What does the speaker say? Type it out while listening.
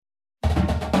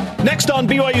Next on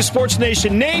BYU Sports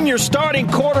Nation, name your starting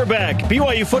quarterback.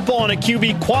 BYU football on a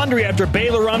QB quandary after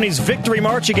Baylor Romney's victory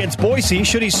march against Boise.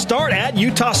 Should he start at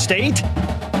Utah State?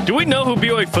 Do we know who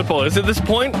BYU football is at this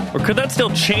point? Or could that still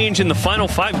change in the final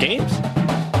 5 games?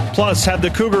 Plus, have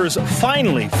the Cougars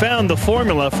finally found the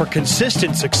formula for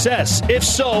consistent success? If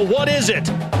so, what is it?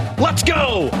 Let's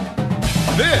go!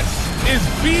 This is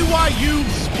BYU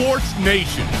Sports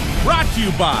Nation, brought to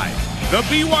you by the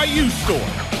BYU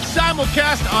Store.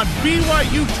 Simulcast on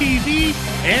BYU TV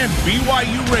and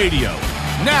BYU Radio.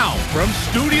 Now, from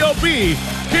Studio B,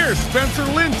 here's Spencer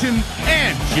Linton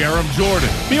and Jarom Jordan.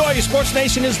 BYU Sports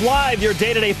Nation is live, your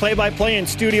day-to-day play-by-play in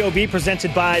Studio B,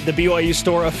 presented by the BYU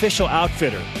Store, official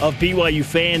outfitter of BYU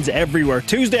fans everywhere.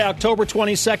 Tuesday, October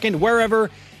 22nd,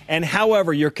 wherever and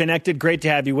however you're connected. Great to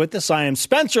have you with us. I am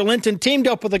Spencer Linton, teamed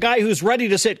up with a guy who's ready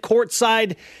to sit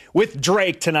courtside with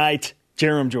Drake tonight,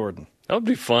 Jarom Jordan. That would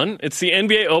be fun. It's the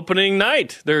NBA opening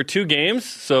night. There are 2 games.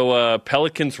 So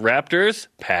Pelicans-Raptors,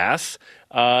 pass,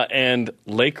 and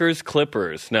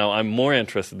Lakers-Clippers. Now, I'm more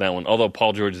interested in that one, although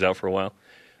Paul George is out for a while.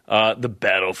 The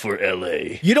battle for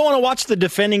L.A. You don't want to watch the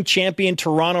defending champion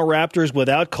Toronto Raptors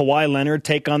without Kawhi Leonard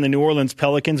take on the New Orleans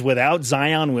Pelicans without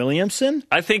Zion Williamson?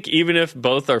 I think even if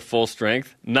both are full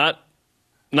strength, not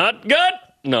good.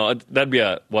 No, that'd be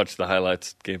a watch the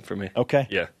highlights game for me. Okay.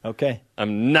 Yeah. Okay.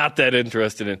 I'm not that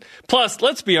interested in. Plus,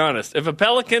 let's be honest. If a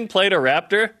Pelican played a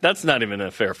Raptor, that's not even a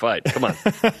fair fight. Come on.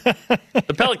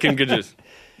 The Pelican could just,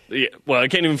 I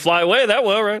can't even fly away that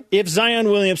well, right? If Zion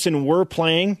Williamson were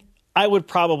playing, I would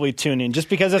probably tune in just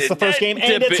because it's the first game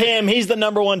and it's him. He's the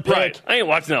number 1 pick. Right. I ain't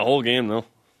watching that whole game, though.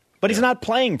 But he's not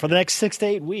playing for the next 6 to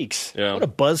 8 weeks. Yeah. What a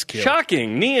buzzkill.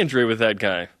 Shocking knee injury with that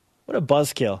guy. What a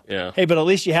buzzkill. Yeah. Hey, but at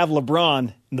least you have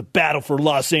LeBron in the battle for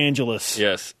Los Angeles.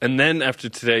 Yes. And then after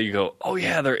today, you go, oh,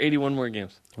 yeah, there are 81 more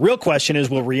games. Real question is,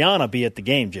 will Rihanna be at the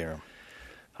game, Jarom?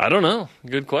 I don't know.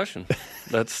 Good question.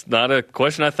 That's not a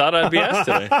question I thought I'd be asked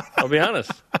today. I'll be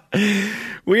honest.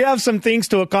 We have some things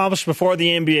to accomplish before the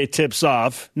NBA tips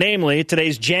off, namely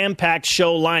today's jam-packed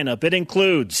show lineup. It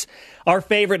includes our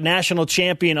favorite national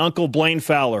champion, Uncle Blaine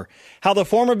Fowler, how the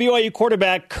former BYU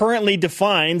quarterback currently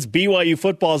defines BYU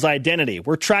football's identity.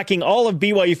 We're tracking all of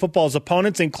BYU football's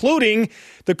opponents, including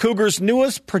the Cougars'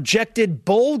 newest projected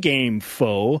bowl game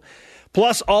foe,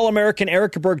 plus All-American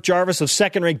Erica Birk-Jarvis of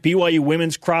second-ranked BYU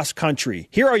women's cross country.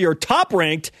 Here are your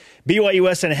top-ranked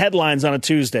BYUSN headlines on a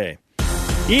Tuesday.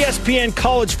 ESPN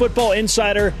college football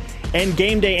insider and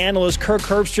game day analyst Kirk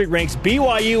Herbstreit ranks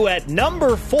BYU at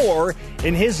number 4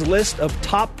 in his list of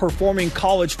top-performing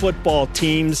college football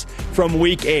teams from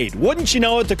Week 8. Wouldn't you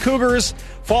know it, the Cougars,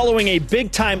 following a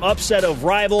big-time upset of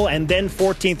rival and then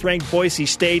 14th-ranked Boise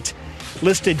State,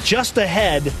 listed just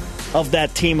ahead of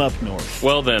that team up north.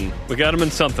 Well then, we got him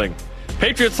in something.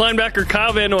 Patriots linebacker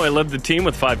Kyle Van Noy led the team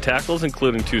with 5 tackles,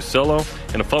 including 2 solo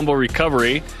and a fumble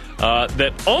recovery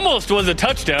that almost was a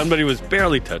touchdown, but he was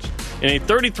barely touched. In a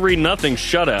 33-0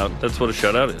 shutout, that's what a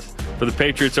shutout is, for the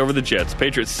Patriots over the Jets.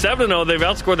 Patriots 7-0, they've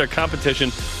outscored their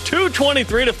competition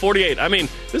 223-48. I mean,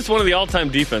 this is one of the all-time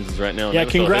defenses right now. Yeah,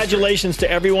 congratulations to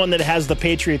everyone that has the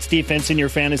Patriots defense in your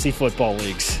fantasy football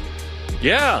leagues.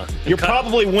 Yeah. You're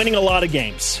probably winning a lot of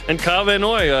games. And Kyle Van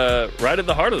Noy right at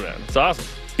the heart of that. It's awesome.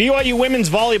 BYU women's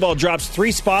volleyball drops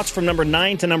 3 spots from number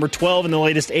 9 to number 12 in the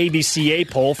latest ABCA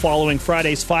poll following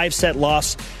Friday's 5-set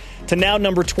loss to now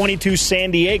number 22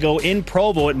 San Diego in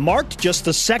Provo. It marked just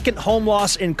the second home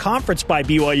loss in conference by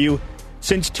BYU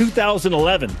since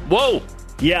 2011. Whoa.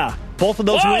 Yeah, both of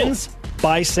those wins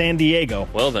by San Diego.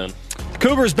 Well then.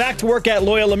 Cougars back to work at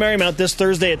Loyola Marymount this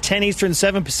Thursday at 10 Eastern,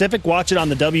 7 Pacific. Watch it on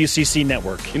the WCC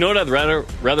network. You know what I'd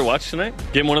rather watch tonight?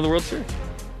 Game 1 of the World Series.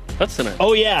 That's tonight.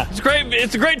 Oh, yeah. It's great.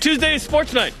 It's a great Tuesday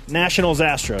sports night.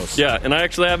 Nationals-Astros. Yeah, and I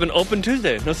actually have an open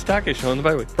Tuesday. No Satake show on the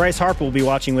bye week. Bryce Harper will be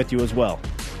watching with you as well.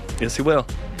 Yes, he will.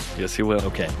 Yes, he will.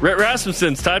 Okay. Rhett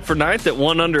Rasmussen's tied for 9th at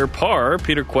 1 under par.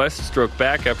 Peter Quest stroked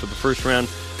back after the first round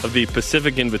of the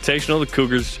Pacific Invitational. The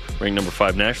Cougars ranked number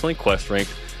 5 nationally. Quest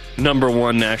ranked number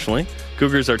 1 nationally.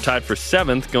 Cougars are tied for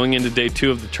 7th going into day 2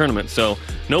 of the tournament. So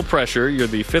no pressure. You're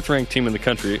the 5th-ranked team in the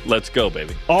country. Let's go,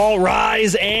 baby. All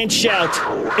rise and shout.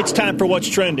 It's time for What's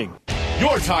Trending.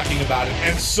 You're talking about it,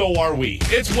 and so are we.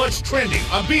 It's What's Trending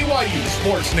on BYU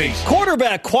Sports Nation.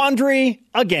 Quarterback quandary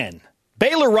again.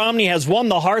 Baylor Romney has won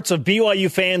the hearts of BYU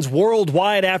fans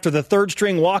worldwide after the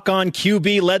third-string walk-on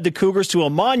QB led the Cougars to a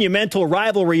monumental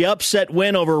rivalry upset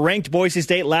win over ranked Boise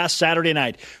State last Saturday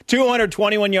night.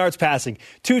 221 yards passing,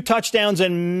 2 touchdowns,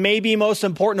 and maybe most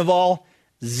important of all,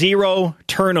 0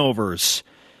 turnovers.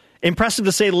 Impressive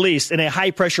to say the least in a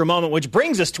high-pressure moment, which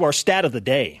brings us to our stat of the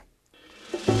day.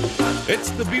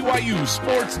 It's the BYU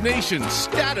Sports Nation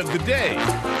stat of the day.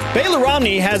 Baylor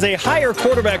Romney has a higher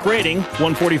quarterback rating,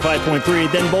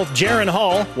 145.3, than both Jaron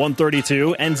Hall,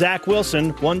 132, and Zach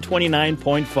Wilson,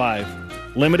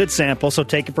 129.5. Limited sample, so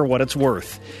take it for what it's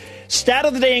worth. Stat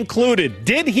of the day included,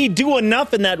 did he do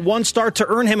enough in that one start to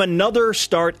earn him another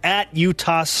start at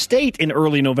Utah State in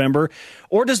early November?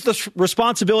 Or does the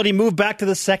responsibility move back to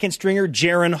the second stringer,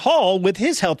 Jaron Hall, with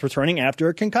his health returning after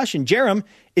a concussion? Jarom,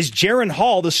 is Jaron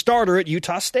Hall the starter at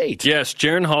Utah State? Yes,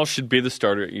 Jaron Hall should be the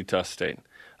starter at Utah State.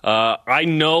 I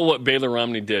know what Baylor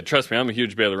Romney did. Trust me, I'm a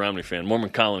huge Baylor Romney fan, Mormon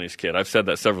Colony's kid. I've said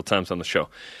that several times on the show.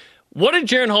 What did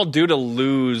Jaron Hall do to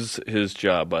lose his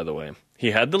job, by the way? He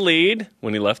had the lead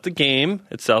when he left the game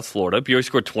at South Florida. BYU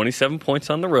scored 27 points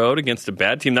on the road against a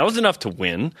bad team. That was enough to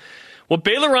win. What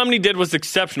Baylor Romney did was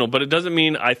exceptional, but it doesn't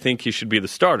mean I think he should be the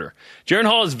starter. Jaron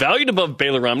Hall is valued above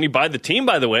Baylor Romney by the team,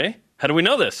 by the way. How do we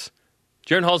know this?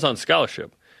 Jaron Hall's on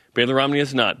scholarship. Baylor Romney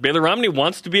is not. Baylor Romney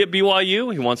wants to be at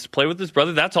BYU. He wants to play with his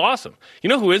brother. That's awesome. You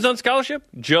know who is on scholarship?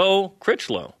 Joe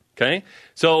Critchlow. Okay?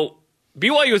 So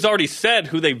BYU has already said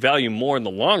who they value more in the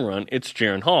long run. It's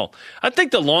Jaron Hall. I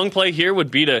think the long play here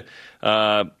would be to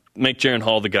make Jaron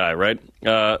Hall the guy, right?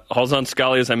 Hall's on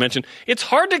Scully, as I mentioned. It's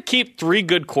hard to keep three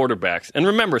good quarterbacks. And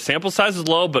remember, sample size is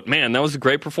low, but man, that was a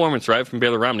great performance, right, from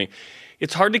Baylor Romney.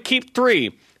 It's hard to keep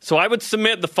three. So I would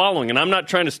submit the following, and I'm not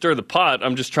trying to stir the pot.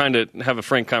 I'm just trying to have a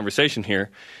frank conversation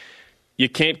here. You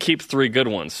can't keep three good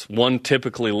ones. One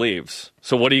typically leaves.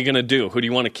 So what are you going to do? Who do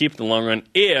you want to keep in the long run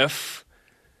if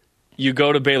you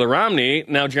go to Baylor Romney?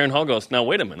 Now Jaron Hall goes, now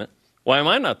wait a minute. Why am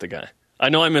I not the guy? I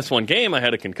know I missed one game. I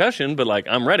had a concussion, but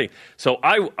I'm ready. So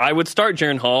I would start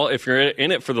Jaron Hall if you're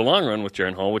in it for the long run with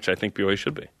Jaron Hall, which I think BYU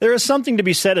should be. There is something to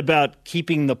be said about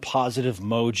keeping the positive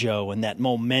mojo and that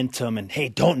momentum and, hey,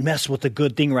 don't mess with the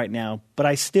good thing right now. But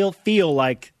I still feel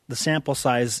like the sample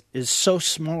size is so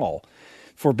small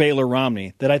for Baylor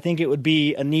Romney that I think it would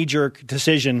be a knee-jerk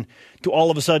decision to all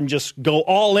of a sudden just go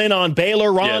all in on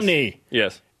Baylor Romney.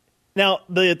 Yes. Now,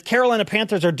 the Carolina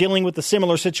Panthers are dealing with a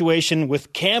similar situation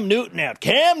with Cam Newton out.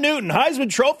 Cam Newton, Heisman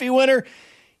Trophy winner.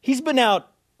 He's been out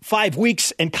 5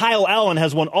 weeks, and Kyle Allen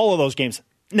has won all of those games.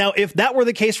 Now, if that were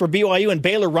the case for BYU and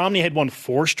Baylor Romney had won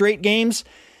 4 straight games,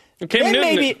 then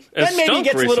maybe it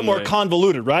gets a little more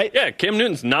convoluted, right? Yeah, Cam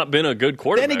Newton's not been a good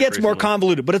quarterback. Then it gets recently. more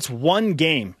convoluted, but it's one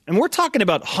game. And we're talking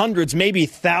about hundreds, maybe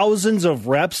thousands of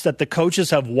reps that the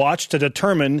coaches have watched to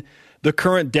determine the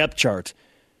current depth chart.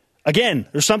 Again,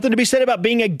 there's something to be said about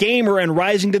being a gamer and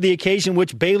rising to the occasion,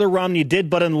 which Baylor Romney did,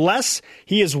 but unless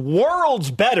he is worlds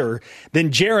better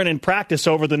than Jaron in practice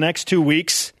over the next 2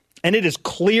 weeks, and it is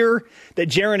clear that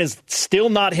Jaron is still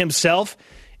not himself,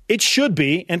 it should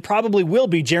be and probably will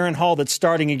be Jaron Hall that's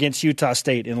starting against Utah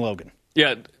State in Logan.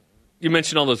 Yeah, you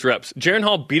mentioned all those reps. Jaron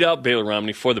Hall beat out Baylor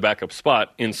Romney for the backup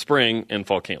spot in spring and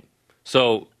fall camp.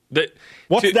 So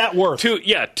what's that worth?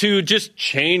 To just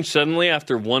change suddenly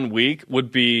after 1 week would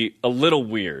be a little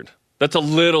weird. That's a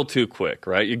little too quick,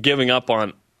 right? You're giving up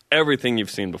on everything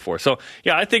you've seen before. So,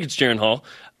 yeah, I think it's Jaron Hall.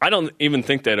 I don't even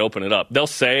think they'd open it up. They'll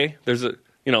say there's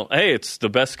hey, it's the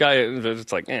best guy.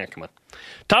 It's like, come on.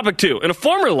 Topic 2. In a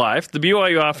former life, the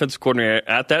BYU offensive coordinator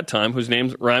at that time, whose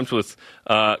name rhymes with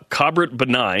Kabrit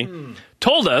Benai,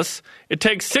 told us it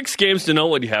takes 6 games to know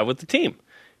what you have with the team.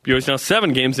 BYU's now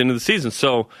 7 games into the season,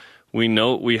 so we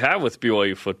know what we have with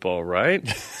BYU football, right?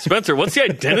 Spencer, what's the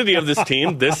identity of this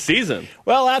team this season?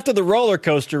 Well, after the roller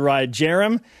coaster ride,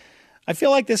 Jarom, I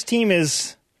feel like this team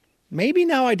is maybe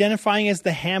now identifying as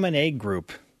the ham and egg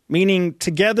group, meaning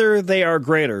together they are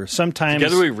greater. Sometimes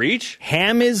together we reach?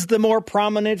 Ham is the more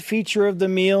prominent feature of the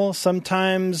meal.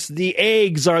 Sometimes the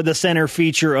eggs are the center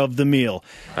feature of the meal.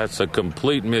 That's a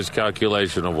complete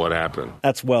miscalculation of what happened.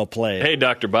 That's well played. Hey,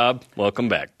 Dr. Bob, welcome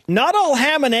back. Not all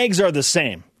ham and eggs are the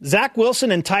same. Zach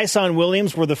Wilson and Tyson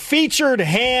Williams were the featured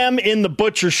ham in the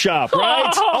butcher shop,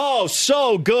 right? Oh,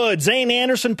 so good. Zane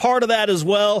Anderson, part of that as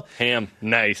well. Ham,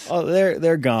 nice. Oh,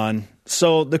 they're gone.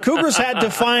 So the Cougars had to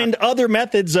find other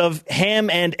methods of ham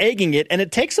and egging it, and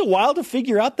it takes a while to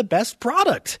figure out the best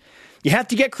product. You have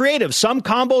to get creative. Some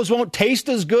combos won't taste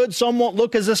as good. Some won't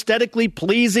look as aesthetically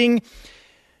pleasing.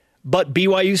 But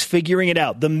BYU's figuring it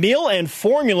out. The meal and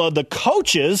formula the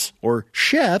coaches, or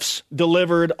chefs,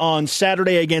 delivered on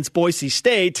Saturday against Boise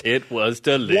State. It was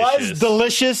delicious. Was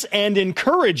delicious and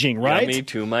encouraging, right? Yummy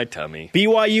to my tummy.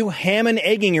 BYU ham and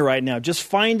egging it right now. Just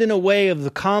finding a way of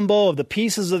the combo of the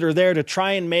pieces that are there to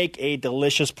try and make a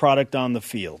delicious product on the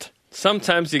field.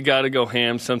 Sometimes you got to go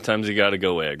ham, sometimes you got to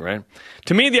go egg, right?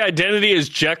 To me, the identity is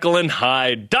Jekyll and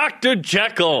Hyde. Dr.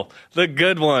 Jekyll, the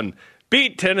good one.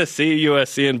 beat Tennessee,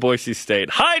 USC, and Boise State.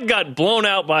 Hyde got blown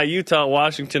out by Utah,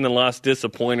 Washington, and lost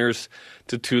disappointers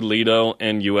to Toledo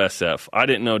and USF. I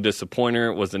didn't know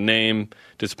disappointer was a name.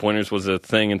 Disappointers was a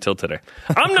thing until today.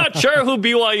 I'm not sure who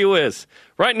BYU is.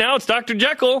 Right now, it's Dr.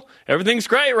 Jekyll. Everything's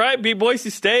great, right? Beat Boise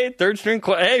State, third string.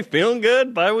 Hey, feeling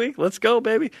good, bye week. Let's go,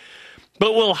 baby.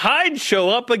 But will Hyde show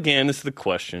up again is the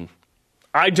question.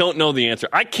 I don't know the answer.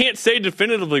 I can't say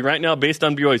definitively right now, based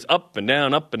on BYU's up and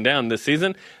down this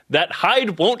season, that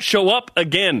Hyde won't show up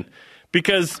again.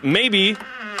 Because maybe,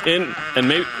 and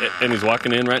he's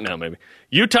walking in right now, maybe.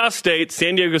 Utah State,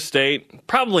 San Diego State,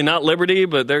 probably not Liberty,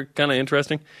 but they're kind of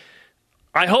interesting.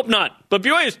 I hope not. But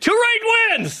BYU has 2 ranked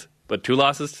wins, but 2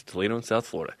 losses to Toledo and South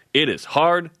Florida. It is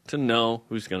hard to know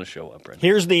who's going to show up right now.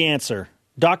 Here's the answer.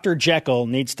 Dr. Jekyll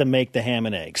needs to make the ham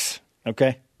and eggs,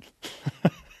 okay?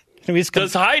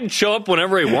 Does Hyde show up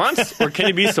whenever he wants, or can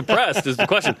he be suppressed is the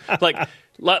question.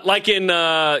 Like in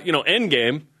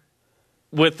Endgame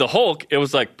with the Hulk, it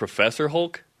was like Professor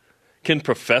Hulk. Can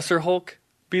Professor Hulk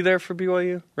be there for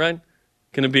BYU, right?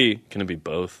 Can it be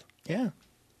both? Yeah.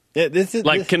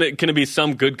 Can it be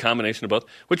some good combination of both?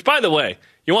 Which, by the way,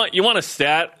 you want a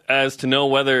stat as to know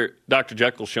whether Dr.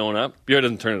 Jekyll's showing up? BYU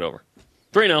doesn't turn it over.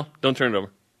 3-0, don't turn it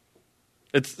over.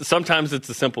 Sometimes it's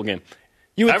a simple game.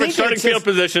 Average starting field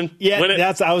position. Yeah,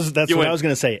 that's what I was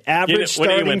going to say. Average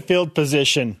starting field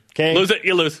position. Okay, lose it,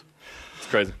 you lose. It's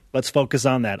crazy. Let's focus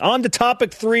on that. On to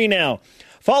topic 3 now.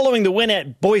 Following the win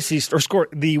at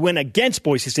the win against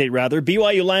Boise State, rather,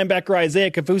 BYU linebacker Isaiah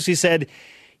Kaufusi said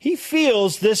he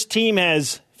feels this team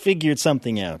has figured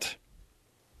something out.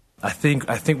 I think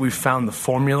we've found the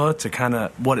formula to kind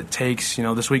of what it takes.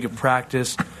 This week of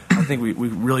practice, I think we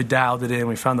really dialed it in.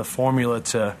 We found the formula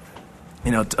to.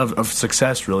 Of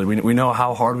success, really. We know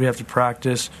how hard we have to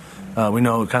practice. We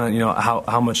know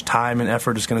how much time and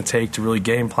effort it's going to take to really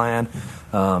game plan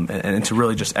and to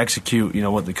really just execute,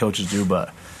 what the coaches do.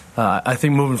 But I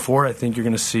think moving forward, I think you're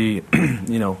going to see,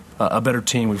 a better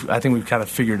team. I think we've kind of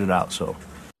figured it out. So,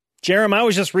 Jarom, I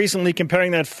was just recently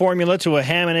comparing that formula to a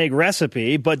ham and egg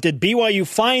recipe, but did BYU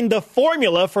find the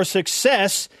formula for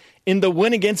success in the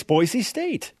win against Boise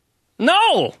State?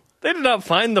 No! They did not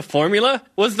find the formula.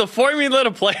 Was the formula to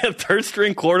play a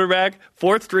third-string quarterback,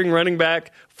 fourth-string running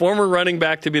back, former running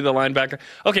back to be the linebacker?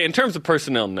 Okay, in terms of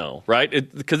personnel, no, right?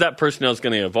 Because that personnel is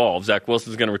going to evolve. Zach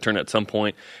Wilson is going to return at some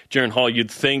point. Jaron Hall,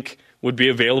 you'd think, would be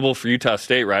available for Utah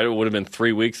State, right? It would have been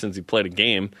 3 weeks since he played a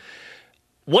game.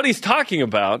 What he's talking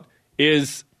about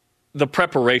is the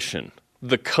preparation,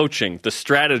 the coaching, the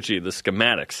strategy, the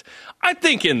schematics. I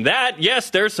think in that, yes,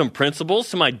 there's some principles,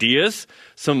 some ideas,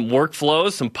 some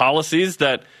workflows, some policies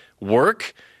that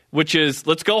work, which is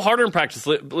let's go harder in practice.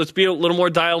 Let's be a little more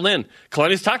dialed in.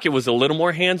 Kalani Sitake was a little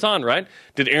more hands-on, right?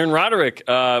 Did Aaron Roderick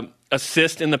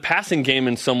assist in the passing game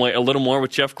in some way a little more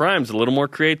with Jeff Grimes, a little more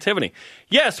creativity?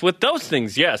 Yes, with those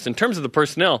things, yes. In terms of the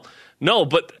personnel, no,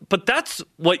 but that's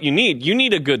what you need. You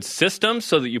need a good system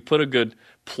so that you put a good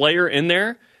player in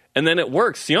there, and then it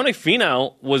works. Sione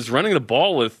Finau was running the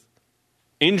ball with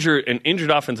an injured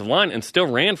offensive line and still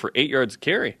ran for 8 yards a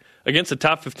carry against a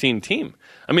top 15 team.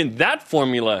 I mean, that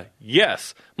formula,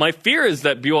 yes. My fear is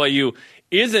that BYU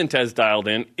isn't as dialed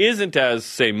in, isn't as,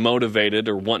 say, motivated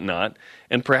or whatnot,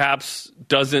 and perhaps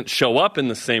doesn't show up in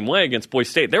the same way against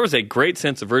Boise State. There was a great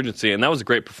sense of urgency, and that was a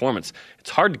great performance. It's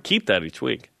hard to keep that each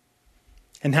week.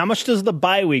 And how much does the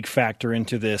bye week factor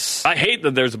into this? I hate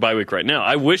that there's a bye week right now.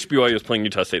 I wish BYU was playing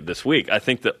Utah State this week. I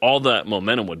think that all that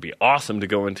momentum would be awesome to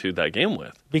go into that game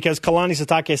with. Because Kalani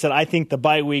Sitake said, I think the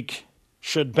bye week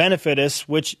should benefit us,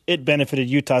 which it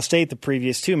benefited Utah State the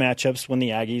previous 2 matchups when the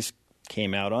Aggies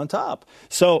came out on top.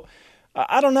 So,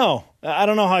 I don't know. I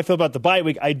don't know how I feel about the bye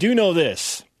week. I do know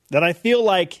this, that I feel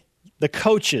like the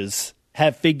coaches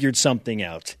have figured something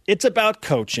out. It's about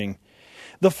coaching.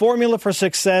 The formula for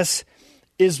success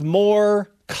is more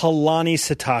Kalani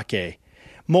Sitake,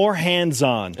 more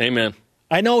hands-on. Amen.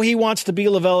 I know he wants to be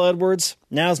Lavelle Edwards.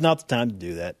 Now's not the time to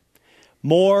do that.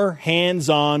 More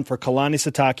hands-on for Kalani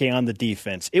Sitake on the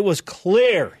defense. It was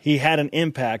clear he had an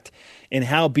impact in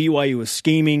how BYU was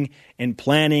scheming and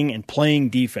planning and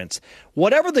playing defense.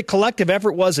 Whatever the collective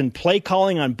effort was in play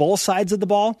calling on both sides of the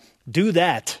ball, do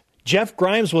that. Jeff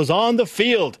Grimes was on the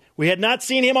field. We had not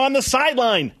seen him on the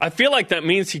sideline. I feel like that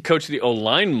means he coached the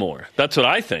O-line more. That's what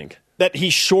I think. That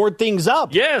he shored things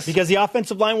up. Yes. Because the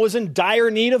offensive line was in dire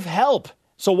need of help.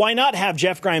 So why not have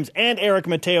Jeff Grimes and Eric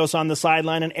Mateos on the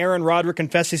sideline and Aaron Roderick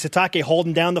and Fesi Sitake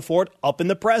holding down the fort up in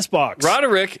the press box?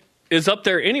 Roderick is up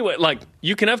there anyway. Like,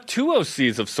 you can have 2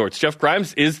 OCs of sorts. Jeff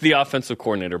Grimes is the offensive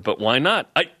coordinator, but why not?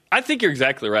 I think you're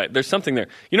exactly right. There's something there.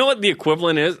 You know what the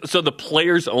equivalent is? So the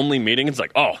players-only meeting, it's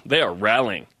like, oh, they are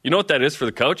rallying. You know what that is for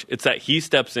the coach? It's that he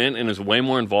steps in and is way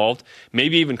more involved,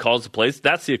 maybe even calls the plays.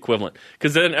 That's the equivalent.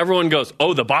 Because then everyone goes,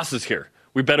 oh, the boss is here.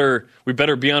 We better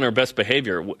be on our best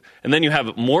behavior. And then you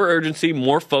have more urgency,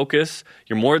 more focus.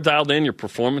 You're more dialed in. Your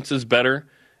performance is better.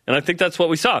 And I think that's what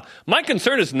we saw. My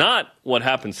concern is not what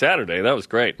happened Saturday. That was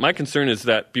great. My concern is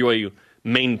that BYU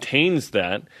maintains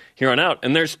that here on out.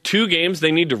 And there's 2 games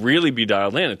they need to really be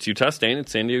dialed in. It's Utah State and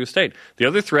it's San Diego State. The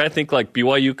other 3, I think, like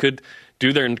BYU could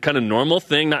do their kind of normal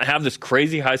thing, not have this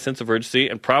crazy high sense of urgency,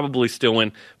 and probably still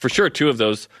win. For sure, 2 of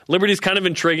those. Liberty's kind of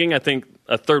intriguing. I think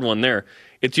a third one there.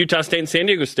 It's Utah State and San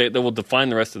Diego State that will define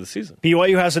the rest of the season.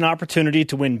 BYU has an opportunity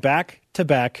to win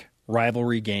back-to-back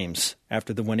rivalry games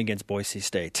after the win against Boise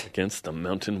State. Against the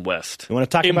Mountain West. You want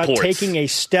to talk about taking a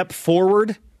step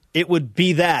forward? It would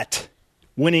be that.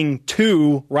 Winning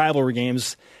 2 rivalry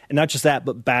games, and not just that,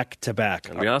 but back-to-back.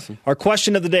 That'd be awesome. Our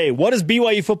question of the day, what is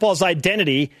BYU football's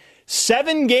identity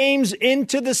 7 games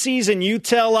into the season? You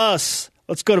tell us.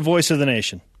 Let's go to Voice of the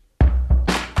Nation.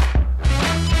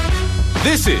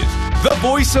 This is the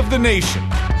Voice of the Nation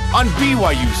on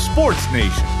BYU Sports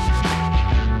Nation.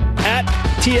 At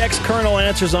TX Colonel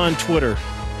Answers on Twitter.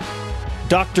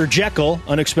 Dr. Jekyll,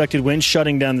 unexpected wins,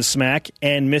 shutting down the Smack,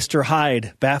 and Mr.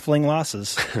 Hyde, baffling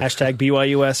losses. Hashtag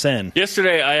BYUSN.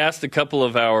 Yesterday, I asked a couple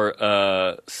of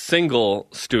our single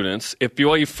students if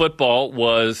BYU football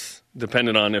was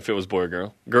dependent on if it was boy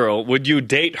or girl, would you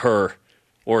date her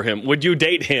or him? Would you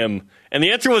date him? And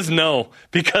the answer was no,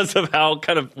 because of how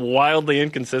kind of wildly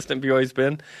inconsistent BYU's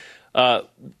been.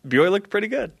 BYU looked pretty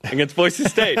good against Boise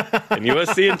State and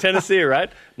USC and Tennessee, right?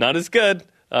 Not as good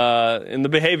in the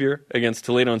behavior against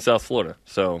Toledo and South Florida.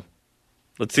 So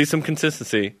let's see some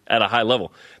consistency at a high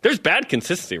level. There's bad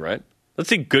consistency, right? Let's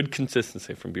see good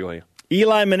consistency from BYU.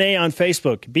 Eli Monet on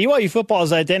Facebook. BYU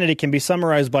football's identity can be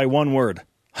summarized by one word.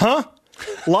 Huh?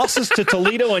 Losses to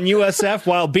Toledo and USF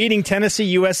while beating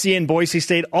Tennessee, USC, and Boise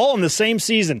State all in the same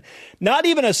season. Not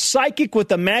even a psychic with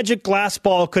the magic glass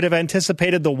ball could have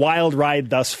anticipated the wild ride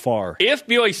thus far. If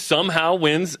BYU somehow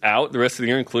wins out the rest of the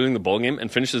year, including the bowl game,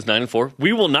 and finishes 9-4,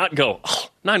 we will not go,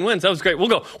 9 wins, that was great. We'll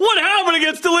go, what happened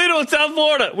against Toledo and South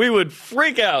Florida? We would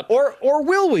freak out. Or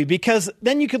will we? Because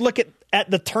then you could look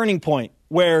at the turning point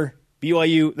where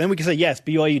BYU, then we can say, yes,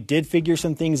 BYU did figure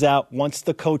some things out once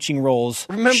the coaching roles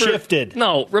shifted.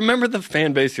 No, remember the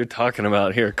fan base you're talking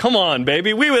about here. Come on,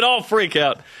 baby. We would all freak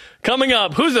out. Coming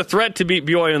up, who's a threat to beat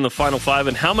BYU in the Final 5,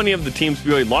 and how many of the teams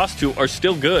BYU lost to are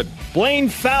still good? Blaine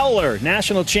Fowler,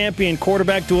 national champion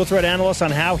quarterback, dual threat analyst,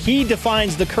 on how he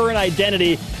defines the current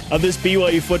identity of this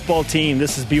BYU football team.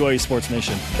 This is BYU Sports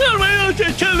Nation.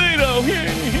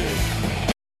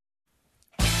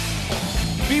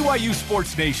 BYU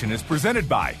Sports Nation is presented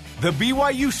by The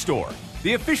BYU Store,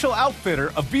 the official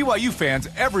outfitter of BYU fans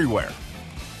everywhere.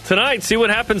 Tonight, see what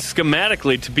happens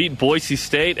schematically to beat Boise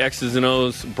State. X's and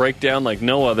O's breakdown like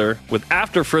no other with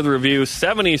After Further Review,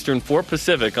 7 Eastern, 4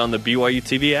 Pacific on the BYU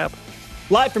TV app.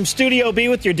 Live from Studio B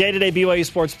with your day-to-day BYU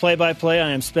Sports play-by-play,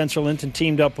 I am Spencer Linton,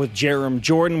 teamed up with Jarom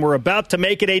Jordan. We're about to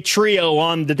make it a trio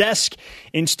on the desk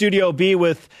in Studio B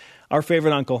with our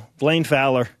favorite uncle, Blaine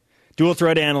Fowler. Dual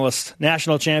threat analyst,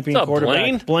 national champion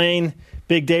quarterback. Blaine,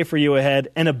 big day for you ahead,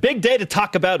 and a big day to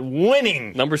talk about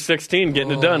winning. Number 16,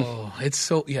 getting it done. It's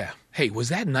so, yeah. Hey, was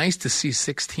that nice to see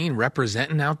 16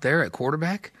 representing out there at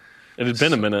quarterback? It had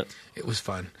been a minute. It was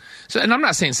fun. So, and I'm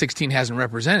not saying 16 hasn't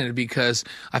represented, because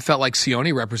I felt like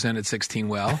Sione represented 16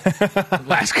 well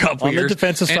last couple on years. On the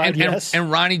defensive side, yes.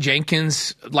 And Ronnie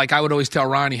Jenkins, like I would always tell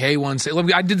Ronnie, hey,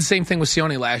 I did the same thing with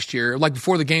Sione last year. Like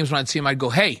before the games when I'd see him, I'd go,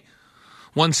 hey,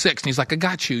 1-6, and he's like, I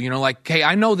got you. Like, hey,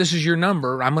 I know this is your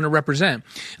number. I'm going to represent.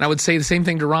 And I would say the same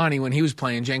thing to Ronnie when he was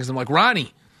playing Jenkins. I'm like,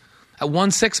 Ronnie, a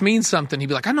 1-6 means something. He'd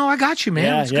be like, I know, I got you,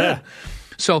 man. It's good.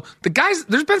 So the guys,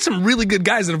 there's been some really good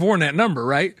guys that have worn that number,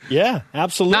 right? Yeah,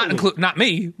 absolutely. Not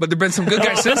me, but there've been some good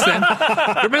guys since then.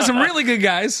 There've been some really good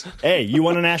guys. Hey, you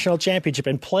won a national championship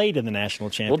and played in the national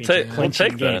championship. We'll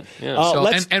take that. Yeah.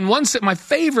 And 1-6, my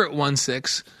favorite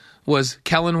 1-6 was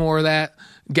Kellen wore that.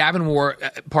 Gavin wore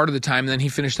part of the time, and then he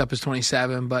finished up as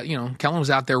 27. But, Kellen was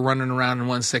out there running around in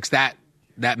 1-6.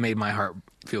 That made my heart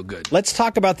feel good. Let's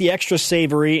talk about the extra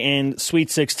savory and Sweet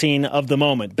 16 of the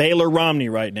moment. Baylor Romney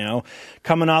right now,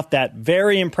 coming off that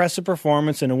very impressive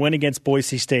performance in a win against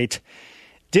Boise State.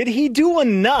 Did he do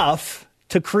enough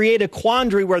to create a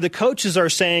quandary where the coaches are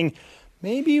saying,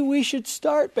 maybe we should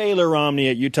start Baylor Romney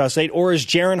at Utah State, or is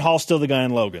Jaron Hall still the guy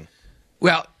in Logan?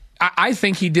 Well, I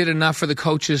think he did enough for the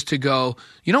coaches to go,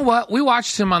 you know what? We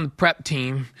watched him on the prep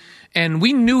team, and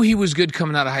we knew he was good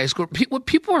coming out of high school. What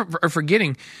people are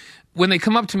forgetting, when they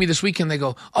come up to me this weekend, they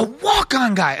go, a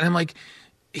walk-on guy. And I'm like,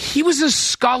 he was a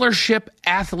scholarship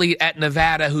athlete at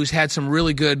Nevada who's had some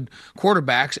really good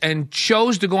quarterbacks and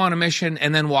chose to go on a mission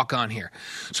and then walk on here.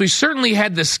 So he certainly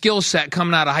had the skill set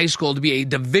coming out of high school to be a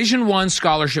Division I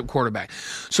scholarship quarterback.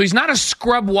 So he's not a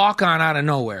scrub walk-on out of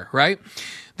nowhere, right?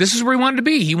 This is where he wanted to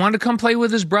be. He wanted to come play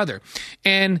with his brother.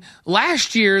 And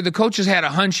last year, the coaches had a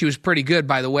hunch he was pretty good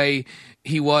by the way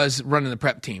he was running the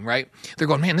prep team, right? They're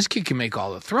going, man, this kid can make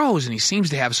all the throws, and he seems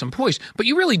to have some poise. But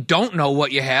you really don't know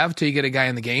what you have till you get a guy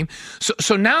in the game.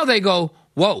 So now they go,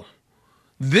 whoa,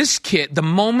 this kid, the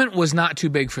moment was not too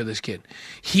big for this kid.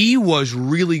 He was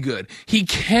really good. He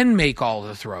can make all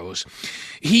the throws.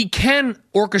 He can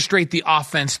orchestrate the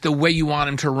offense the way you want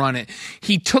him to run it.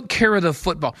 He took care of the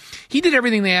football. He did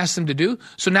everything they asked him to do.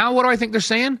 So now what do I think they're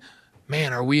saying?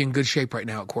 Man, are we in good shape right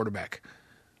now at quarterback?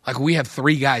 Like, we have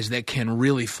 3 guys that can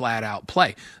really flat out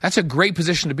play. That's a great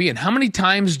position to be in. How many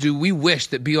times do we wish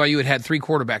that BYU had 3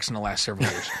 quarterbacks in the last several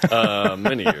years?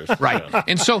 Many years. Right.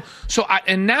 Yeah.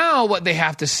 And now what they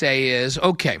have to say is,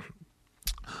 okay,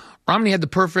 Baylor Romney had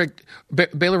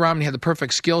the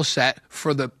perfect skill set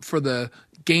for the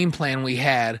game plan we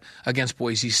had against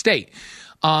Boise State.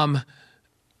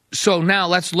 So now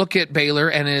let's look at Baylor,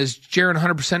 and is Jaron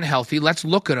 100% healthy? Let's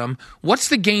look at him. What's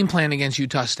the game plan against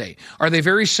Utah State? Are they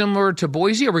very similar to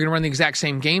Boise? Are we going to run the exact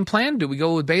same game plan? Do we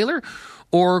go with Baylor?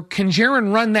 Or can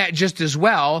Jaron run that just as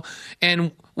well?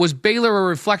 And was Baylor a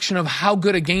reflection of how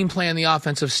good a game plan the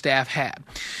offensive staff had?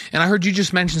 And I heard you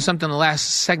just mention something in the last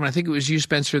segment. I think it was you,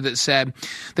 Spencer, that said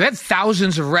they've had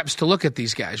thousands of reps to look at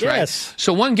these guys, right? Yes.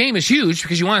 So one game is huge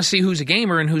because you want to see who's a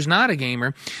gamer and who's not a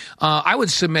gamer. I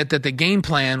would submit that the game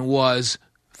plan was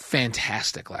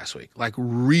fantastic last week, like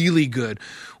really good,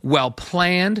 well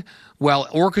planned, well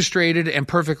orchestrated, and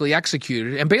perfectly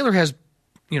executed. And Baylor has,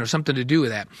 something to do with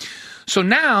that. So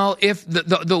now, if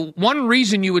the one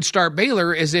reason you would start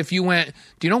Baylor is if you went,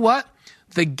 do you know what?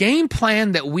 The game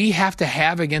plan that we have to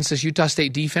have against this Utah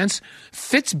State defense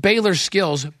fits Baylor's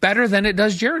skills better than it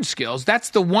does Jaron's skills.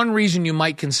 That's the one reason you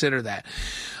might consider that.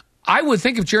 I would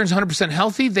think if Jaron's 100%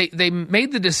 healthy, they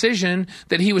made the decision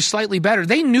that he was slightly better.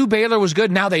 They knew Baylor was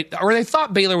good. They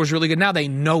thought Baylor was really good. Now they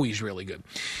know he's really good.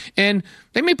 And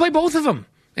they may play both of them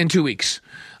in 2 weeks.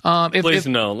 Let's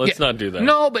not do that.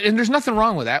 No, and there's nothing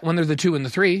wrong with that when they're the 2 and the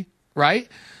 3, right?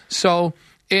 So,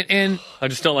 and I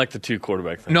just don't like the 2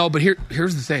 quarterback thing. No, but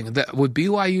here's the thing: with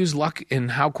BYU's luck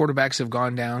and how quarterbacks have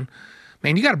gone down,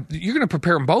 man, you're going to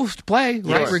prepare them both to play,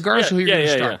 right? Yes. Regardless of who you're going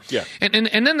to start. Yeah.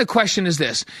 And then the question is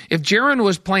this: if Jaron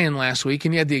was playing last week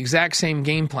and you had the exact same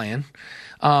game plan,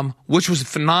 which was a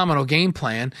phenomenal game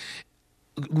plan,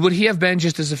 would he have been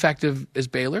just as effective as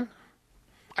Baylor?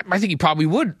 I think he probably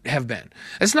would have been.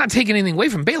 That's not taking anything away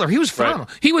from Baylor. He was phenomenal.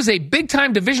 Right. He was a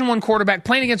big-time Division I quarterback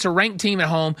playing against a ranked team at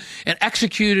home and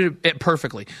executed it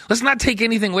perfectly. Let's not take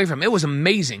anything away from him. It was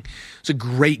amazing. It's a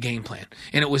great game plan,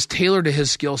 and it was tailored to his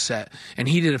skill set, and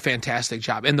he did a fantastic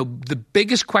job. And the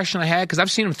biggest question I had, because I've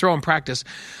seen him throw in practice,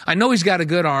 I know he's got a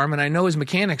good arm, and I know his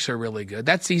mechanics are really good.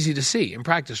 That's easy to see in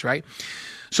practice, right?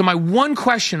 So my one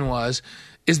question was,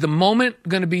 is the moment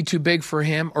going to be too big for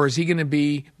him, or is he going to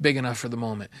be big enough for the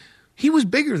moment? He was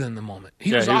bigger than the moment.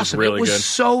 He was awesome. Really it was good.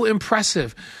 So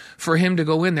impressive for him to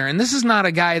go in there. And this is not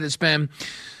a guy that's been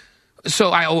 –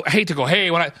 so I hate to go,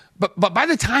 but by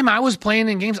the time I was playing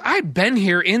in games, I'd been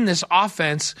here in this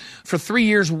offense for 3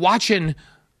 years watching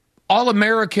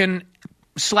All-American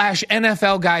 /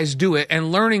 NFL guys do it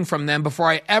and learning from them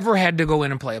before I ever had to go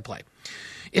in and play a play.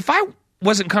 If I –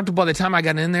 wasn't comfortable by the time I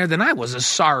got in there, then I was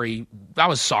sorry. I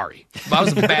was a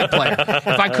bad player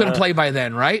if I couldn't play by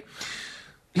then, right?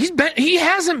 He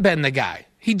hasn't been the guy.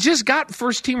 He just got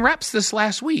first team reps this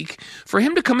last week. For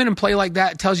him to come in and play like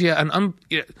that tells you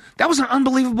that was an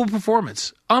unbelievable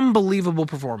performance. Unbelievable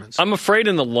performance. I'm afraid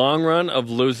in the long run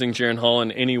of losing Jaron Hall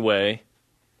in any way.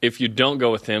 If you don't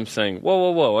go with him saying,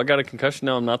 whoa, I got a concussion,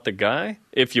 now I'm not the guy,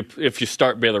 if you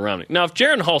start Baylor Romney. Now, if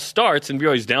Jaron Hall starts and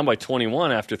BYU's down by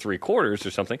 21 after 3 quarters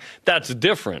or something, that's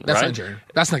different, that's right? Not Jaron.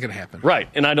 That's not going to happen. Right,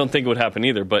 and I don't think it would happen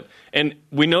either. And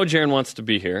we know Jaron wants to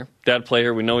be here. Dad play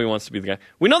here. We know he wants to be the guy.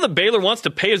 We know that Baylor wants to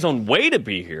pay his own way to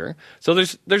be here. So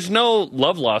there's no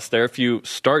love lost there if you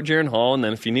start Jaron Hall, and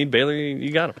then if you need Baylor,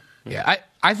 you got him. Yeah,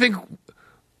 I think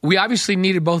we obviously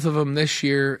needed both of them this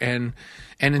year, and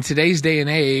in today's day and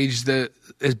age,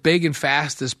 as big and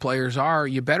fast as players are,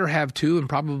 you better have 2 and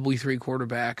probably 3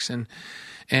 quarterbacks.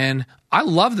 And I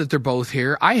love that they're both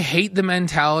here. I hate the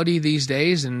mentality these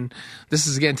days, and this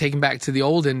is, again, taken back to the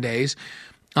olden days,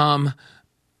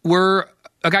 where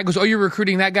a guy goes, oh, you're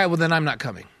recruiting that guy? Well, then I'm not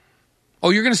coming. Oh,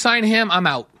 you're going to sign him? I'm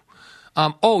out.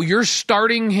 Oh, you're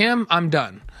starting him? I'm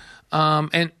done.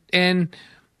 And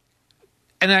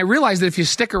I realized that if you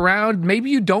stick around,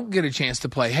 maybe you don't get a chance to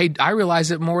play. Hey, I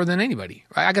realize it more than anybody.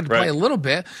 Right? I got to play a little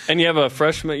bit. And you have a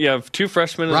freshman, you have 2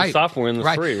 freshmen and a sophomore in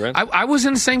the 3, right? I was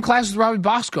in the same class with Robbie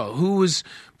Bosco, who was,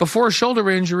 before a shoulder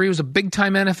injury, was a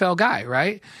big-time NFL guy,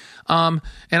 right? And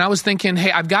I was thinking,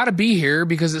 hey, I've got to be here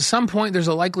because at some point there's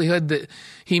a likelihood that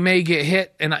he may get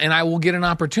hit and I will get an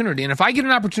opportunity. And if I get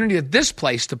an opportunity at this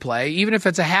place to play, even if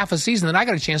it's a half a season, then I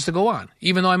got a chance to go on,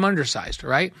 even though I'm undersized,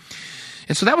 right?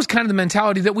 And so that was kind of the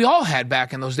mentality that we all had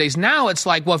back in those days. Now it's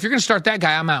like, well, if you're going to start that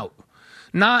guy, I'm out.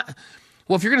 Not,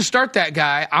 well, if you're going to start that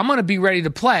guy, I'm going to be ready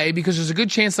to play because there's a good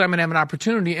chance that I'm going to have an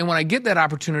opportunity. And when I get that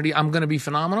opportunity, I'm going to be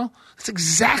phenomenal. That's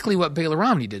exactly what Baylor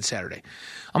Romney did Saturday.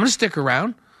 I'm going to stick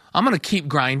around. I'm going to keep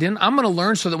grinding. I'm going to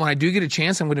learn so that when I do get a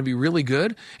chance, I'm going to be really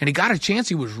good. And he got a chance.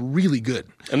 He was really good.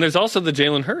 And there's also the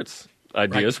Jalen Hurts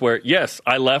ideas where, yes,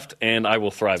 I left and I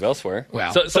will thrive elsewhere.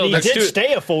 Wow. So he did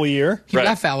stay a full year. He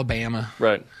left Alabama.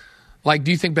 Right. Like,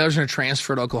 do you think Baylor's going to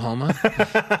transfer to Oklahoma?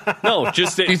 No,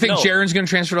 just... Do you think Jaron's going to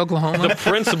transfer to Oklahoma? The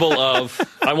principle of,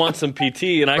 I want some PT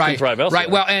and I can thrive elsewhere.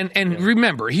 Right, well, and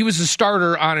remember, he was a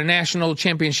starter on a national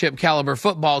championship caliber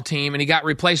football team, and he got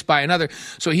replaced by another.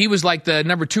 So he was like the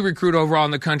number 2 recruit overall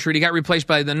in the country. He got replaced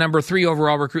by the number 3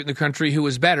 overall recruit in the country who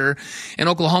was better. And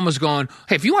Oklahoma's going,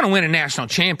 hey, if you want to win a national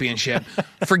championship,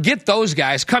 forget those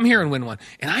guys. Come here and win one.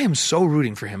 And I am so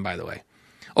rooting for him, by the way.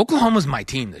 Oklahoma's my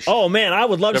team this year. Oh, man, I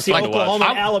would love to see Oklahoma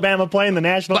and Alabama play in the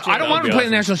national championship. I don't want them to play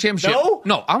in the national championship.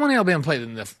 No, I want Alabama to play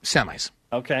in the semis.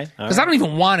 Okay. Because I don't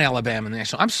even want Alabama in the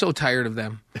national. I'm so tired of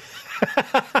them.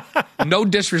 No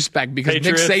disrespect, because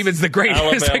Patriots, Nick Saban's the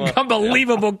greatest,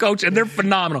 unbelievable coach, and they're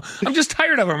phenomenal. I'm just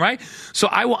tired of them, right? So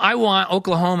I want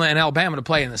Oklahoma and Alabama to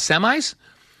play in the semis,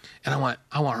 and I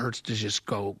want Hurts to just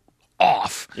go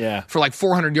off for like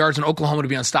 400 yards and Oklahoma to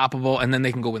be unstoppable, and then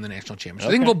they can go win the national championship.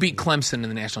 Okay. They can go beat Clemson in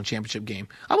the national championship game.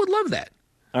 I would love that.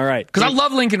 All right. Because I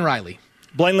love Lincoln Riley.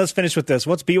 Blaine, let's finish with this.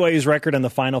 What's BYU's record in the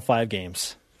final 5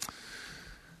 games?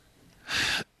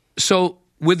 So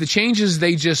with the changes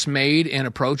they just made and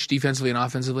approach defensively and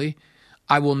offensively,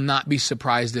 I will not be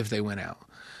surprised if they win out.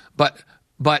 But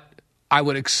I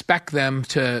would expect them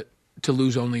to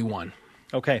lose only 1.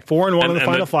 Okay, 4-1 in the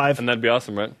final 5. And that'd be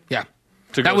awesome, right? Yeah.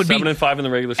 To go 7-5 in the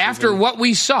regular season. After what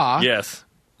we saw,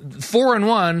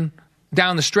 4-1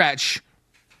 down the stretch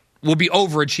will be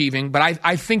overachieving, but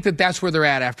I think that's where they're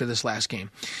at after this last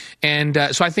game. And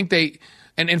so I think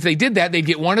and if they did that, they'd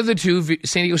get one of the 2,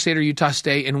 San Diego State or Utah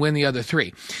State, and win the other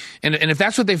 3. And if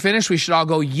that's what they finish, we should all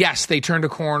go, yes, they turned a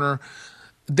corner.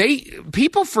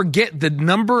 People forget the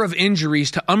number of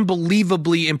injuries to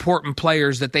unbelievably important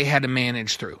players that they had to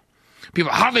manage through.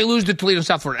 People, how did they lose to Toledo,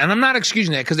 South Florida? And I'm not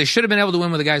excusing that because they should have been able to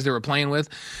win with the guys they were playing with.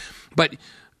 But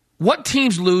what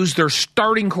teams lose their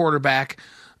starting quarterback,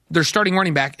 their starting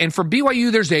running back? And for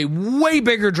BYU, there's a way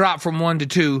bigger drop from 1 to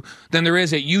 2 than there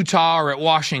is at Utah or at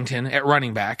Washington at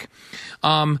running back.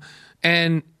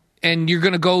 And you're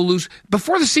going to go lose.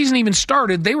 Before the season even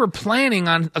started, they were planning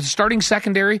on a starting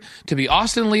secondary to be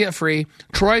Austin Lee at free,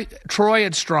 Troy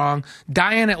at strong,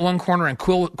 Diane at one corner, and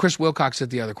Chris Wilcox at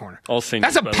the other corner. All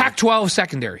seniors. That's a Pac-12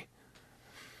 secondary.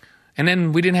 And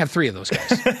then we didn't have 3 of those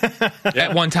guys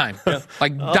at one time. Yeah.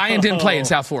 Like Diane didn't play in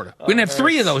South Florida. We didn't have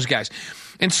 3 of those guys.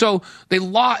 And so they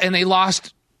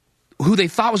lost who they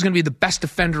thought was going to be the best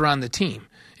defender on the team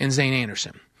in Zane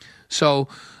Anderson. So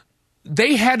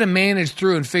they had to manage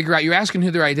through and figure out, you're asking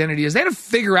who their identity is. They had to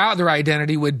figure out their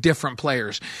identity with different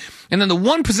players. And then the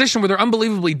one position where they're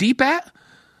unbelievably deep at,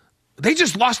 they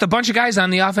just lost a bunch of guys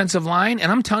on the offensive line.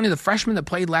 And I'm telling you, the freshmen that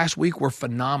played last week were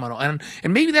phenomenal. And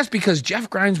maybe that's because Jeff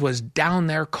Grimes was down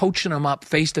there coaching them up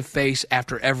face-to-face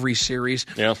after every series.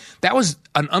 Yeah. That was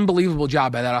an unbelievable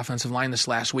job by that offensive line this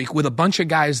last week with a bunch of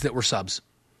guys that were subs.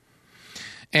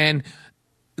 And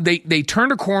They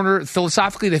turned a corner.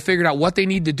 Philosophically, they figured out what they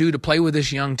need to do to play with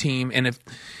this young team. And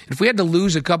if we had to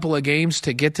lose a couple of games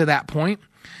to get to that point,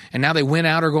 and now they win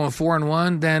out or going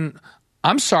 4-1, then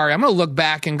I'm sorry. I'm going to look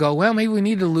back and go, well, maybe we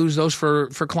need to lose those for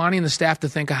Kalani and the staff to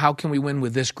think of how can we win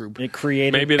with this group.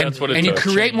 Maybe that's what it is. And you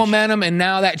create momentum, and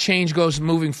now that change goes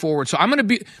moving forward. So I'm going to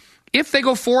be... If they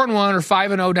go 4-1 or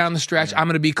 5-0 down the stretch, I'm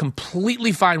going to be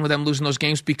completely fine with them losing those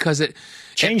games because it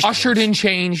ushered in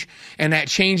change, and that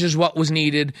change is what was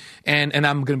needed, and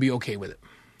I'm going to be okay with it.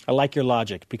 I like your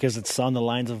logic because it's on the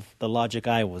lines of the logic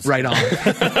I was. Right on.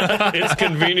 It's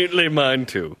conveniently mine,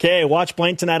 too. Okay, watch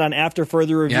Blaine tonight on After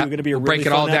Further Review. Yep. Going to be a we'll really break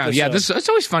it fun all down. episode. Yeah, it's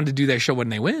always fun to do that show when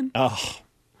they win. Oh.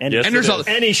 And there's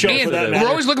any show for that matter. We're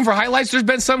always looking for highlights. There's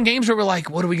been some games where we're like,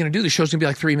 what are we going to do? The show's going to be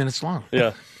like 3 minutes long.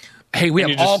 Yeah. Hey, we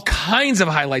have all kinds of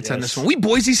highlights on this one. We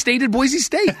Boise State.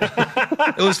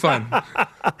 It was fun.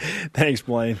 Thanks,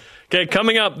 Blaine. Okay,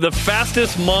 coming up, the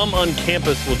fastest mom on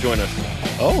campus will join us.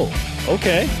 Oh,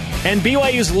 okay. And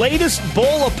BYU's latest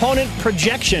bowl opponent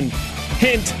projection.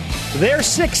 Hint, they're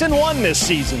 6-1 this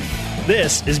season.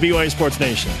 This is BYU Sports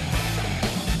Nation.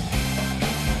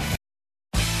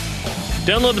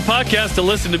 Download the podcast to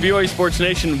listen to BYU Sports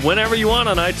Nation whenever you want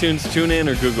on iTunes,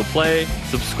 TuneIn, or Google Play.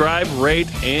 Subscribe, rate,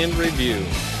 and review.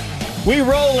 We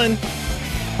rolling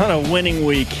on a winning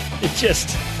week. It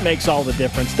just makes all the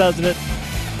difference, doesn't it?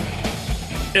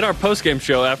 In our postgame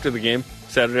show after the game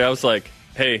Saturday, I was like,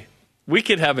 hey, we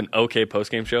could have an okay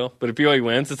postgame show, but if BYU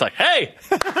wins, it's like, hey,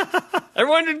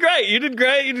 everyone did great. You did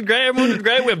great. Everyone did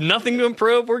great. We have nothing to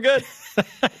improve. We're good.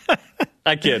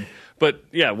 I kid. But,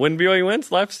 yeah, when BYU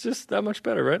wins, life's just that much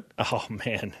better, right? Oh,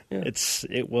 man. Yeah.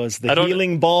 It was the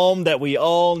healing balm that we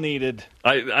all needed.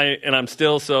 And I'm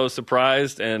still so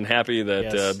surprised and happy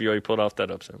that BYU pulled off that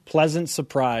upset. Pleasant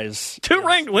surprise. 2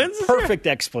 ranked wins this Perfect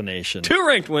year. explanation. 2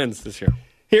 ranked wins this year.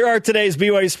 Here are today's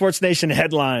BYU Sports Nation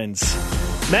headlines.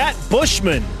 Matt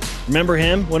Bushman. Remember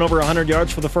him? Went over 100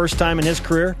 yards for the first time in his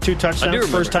career. 2 touchdowns,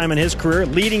 first time in his career.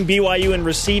 Leading BYU in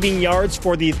receiving yards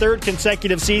for the 3rd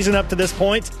consecutive season up to this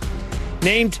point.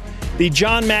 Named the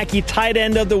John Mackey Tight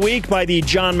End of the Week by the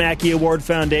John Mackey Award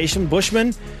Foundation.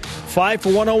 Bushman, 5 for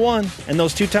 101, and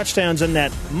those 2 touchdowns in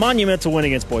that monumental win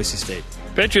against Boise State.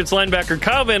 Patriots linebacker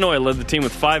Kyle Van Noy led the team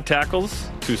with 5 tackles,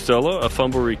 2 solo, a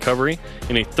fumble recovery,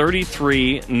 and a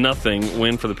 33-0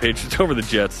 win for the Patriots over the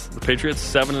Jets. The Patriots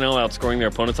 7-0, outscoring their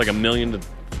opponents like 1,000,000 to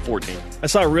 14. I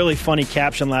saw a really funny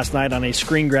caption last night on a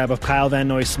screen grab of Kyle Van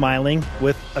Noy smiling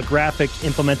with a graphic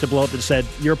implemented below it that said,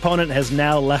 "Your opponent has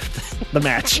now left the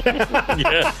match."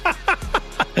 Yeah.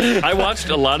 I watched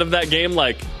a lot of that game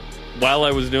while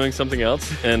I was doing something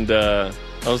else, and I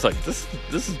was like, this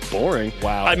is boring.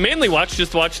 Wow. I mainly watched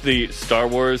the Star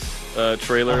Wars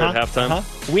trailer at halftime.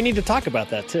 We need to talk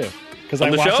about that too. On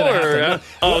the show?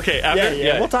 Okay. After?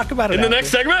 Yeah. We'll talk about it in the next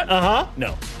segment?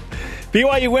 No.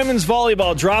 BYU women's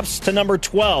volleyball drops to number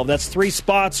 12. That's 3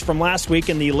 spots from last week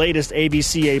in the latest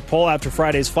ABCA poll after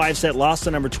Friday's 5-set loss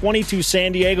to number 22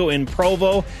 San Diego in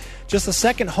Provo. Just the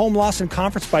 2nd home loss in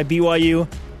conference by BYU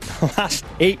the last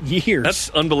 8 years. That's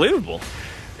unbelievable.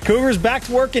 Cougars back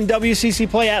to work in WCC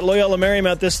play at Loyola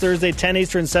Marymount this Thursday, 10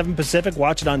 Eastern, 7 Pacific.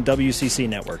 Watch it on WCC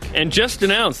Network. And just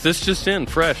announced, this just in,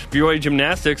 fresh, BYU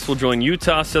Gymnastics will join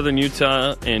Utah, Southern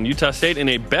Utah, and Utah State in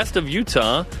a Best of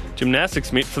Utah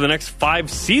gymnastics meet for the next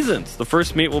 5 seasons. The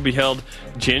first meet will be held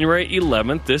January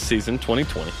 11th this season,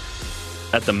 2020,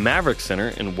 at the Maverick Center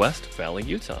in West Valley,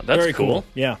 Utah. That's very cool.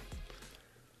 Yeah.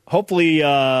 Hopefully,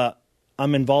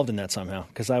 I'm involved in that somehow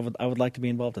because I would like to be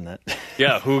involved in that.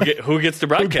 Yeah, who gets to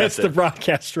broadcast who gets it? the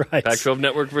broadcast rights? Pac-12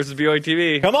 Network versus BYU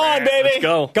TV. Come on, baby. Let's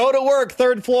go. Go to work,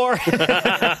 3rd floor.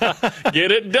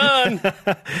 Get it done.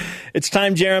 It's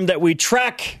time, Jarom, that we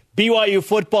track BYU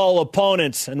football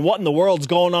opponents and what in the world's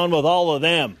going on with all of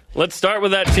them. Let's start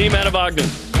with that team out of Ogden.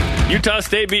 Utah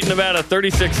State beat Nevada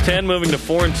 36-10, moving to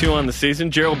 4-2 on the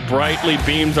season. Gerald brightly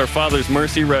beams our father's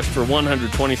mercy, rushed for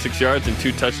 126 yards and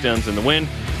 2 touchdowns in the win.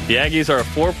 The Aggies are a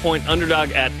 4-point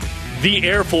underdog at the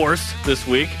Air Force this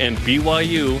week and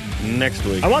BYU next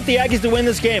week. I want the Aggies to win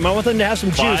this game. I want them to have some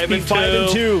juice.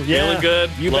 5-2. Yeah. Feeling good.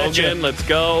 You Logan, betcha. Let's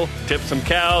go. Tip some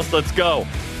cows. Let's go.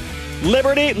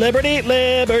 Liberty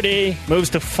moves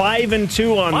to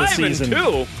 5-2 on the season.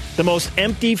 5-2? The most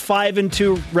empty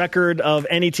 5-2 record of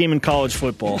any team in college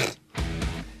football.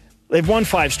 They've won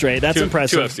 5 straight. That's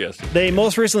impressive. 2 FCS. They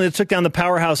most recently took down the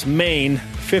powerhouse Maine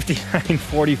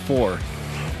 59-44.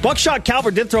 Buckshot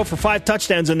Calvert did throw for 5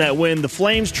 touchdowns in that win. The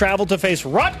Flames traveled to face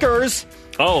Rutgers.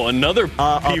 Oh, another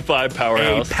P5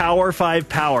 powerhouse. A Power 5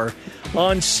 power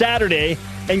on Saturday.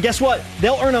 And guess what?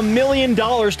 They'll earn $1 million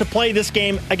to play this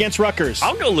game against Rutgers.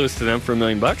 I'll go lose to them for $1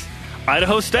 million.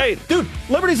 Idaho State. Dude,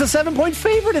 Liberty's a 7-point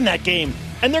favorite in that game.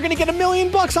 And they're going to get $1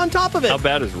 million on top of it. How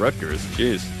bad is Rutgers?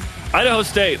 Jeez. Idaho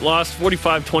State lost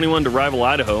 45-21 to rival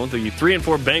Idaho. The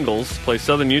 3-4 Bengals play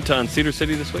Southern Utah and Cedar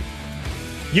City this week.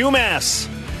 UMass.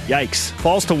 Yikes.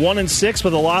 Falls to 1-6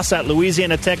 with a loss at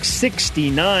Louisiana Tech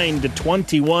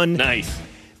 69-21. Nice.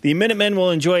 The Minutemen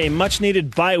will enjoy a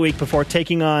much-needed bye week before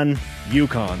taking on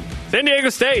UConn. San Diego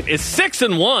State is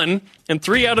 6-1 and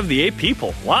 3 out of the 8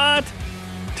 people. What?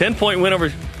 10-point win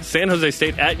over San Jose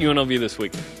State at UNLV this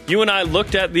week. You and I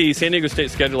looked at the San Diego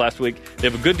State schedule last week. They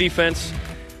have a good defense.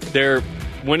 They're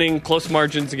winning close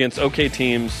margins against okay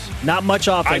teams. Not much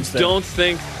offense.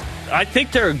 I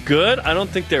think they're good. I don't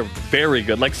think they're very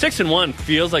good. Like 6-1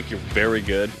 feels like you're very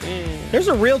good. There's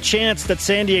a real chance that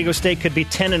San Diego State could be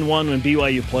 10-1 when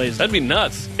BYU plays. That'd be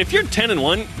nuts. If you're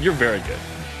 10-1, you're very good,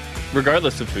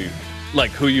 regardless of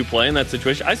who you play in that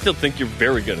situation. I still think you're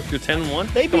very good. If you're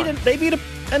 10-1, they beat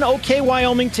an okay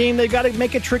Wyoming team. They got to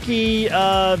make a tricky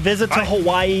visit to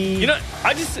Hawaii. You know,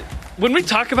 when we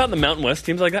talk about the Mountain West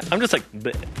teams like that, I'm just like,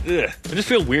 ugh. I just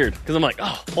feel weird because I'm like,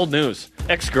 oh, old news,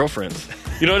 ex-girlfriends.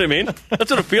 You know what I mean? That's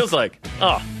what it feels like.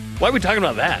 Oh, why are we talking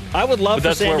about that? I would love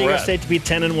for San Diego State to be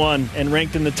 10-1 and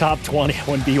ranked in the top 20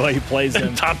 when BYU plays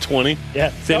them. Top 20? Yeah.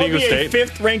 San Diego State. A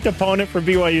fifth-ranked opponent for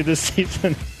BYU this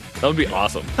season. That would be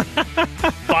awesome.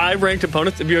 5 ranked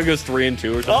opponents if BYU goes 3-2 or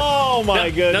something. Oh, my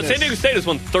goodness. Now, San Diego State has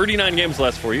won 39 games the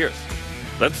last 4 years.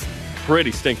 That's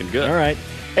pretty stinking good. All right.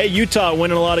 Hey, Utah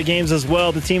winning a lot of games as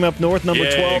well. The team up north,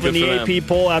 number 12 in the AP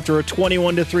poll after a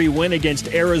 21-3 win against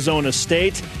Arizona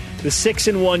State. The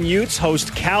 6-1 Utes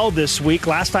host Cal this week.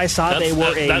 Last I saw, they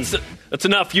were that's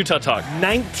enough Utah talk.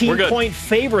 19-point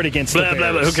favorite against the Bears.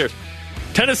 Blah, blah. Who cares?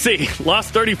 Tennessee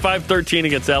lost 35-13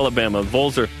 against Alabama.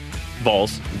 Vols. I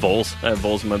have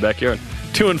Vols in my backyard.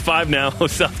 2-5 now.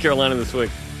 South Carolina this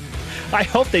week. I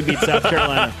hope they beat South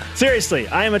Carolina. Seriously,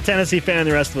 I am a Tennessee fan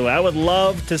the rest of the way. I would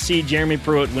love to see Jeremy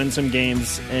Pruitt win some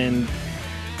games and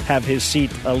have his seat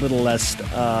a little less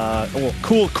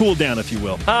cool down, if you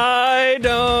will. I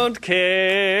don't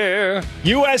care.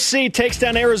 USC takes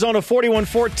down Arizona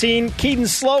 41-14. Keaton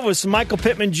Slovis and Michael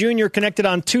Pittman Jr. connected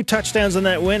on 2 touchdowns in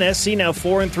that win. SC now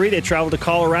 4-3. They travel to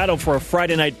Colorado for a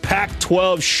Friday night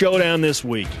Pac-12 showdown this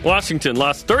week. Washington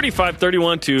lost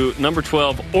 35-31 to number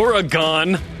 12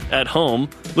 Oregon at home,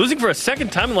 losing for a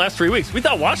second time in the last 3 weeks. We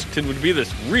thought Washington would be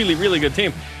this really, really good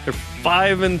team. They're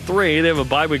 5-3. They have a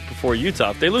bye week before Utah.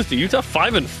 If they lose to Utah,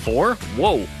 5-4?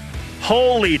 Whoa.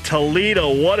 Holy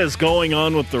Toledo, what is going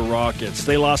on with the Rockets?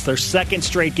 They lost their second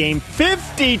straight game,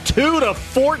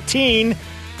 52-14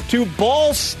 to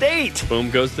Ball State.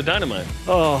 Boom goes the dynamite.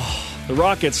 Oh, the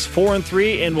Rockets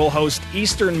 4-3 and will host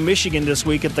Eastern Michigan this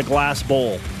week at the Glass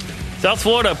Bowl. South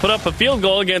Florida put up a field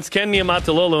goal against Ken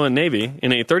Niumatalolo and Navy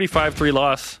in a 35-3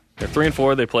 loss. They're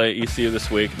 3-4. They play ECU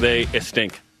this week. They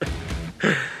stink.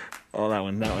 Oh, that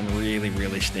one really,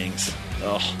 really stings.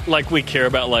 Oh, like we care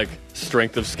about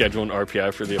strength of schedule and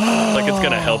RPI for the opponent. Like it's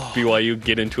going to help BYU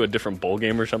get into a different bowl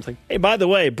game or something. Hey, by the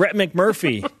way, Brett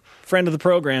McMurphy, friend of the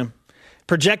program,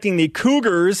 projecting the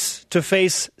Cougars to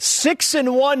face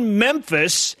 6-1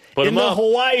 Memphis in the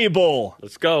Hawaii Bowl.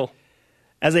 Let's go.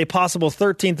 As a possible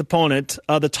 13th opponent,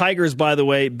 the Tigers, by the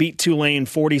way, beat Tulane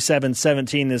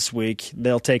 47-17 this week.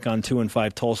 They'll take on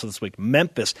 2-5 Tulsa this week.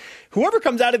 Memphis. Whoever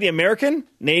comes out of the American,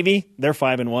 Navy, they're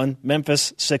 5-1.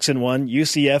 Memphis, 6-1.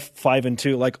 UCF,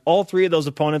 5-2. All 3 of those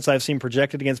opponents I've seen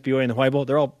projected against BYU in the Hawaii Bowl,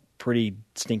 they're all pretty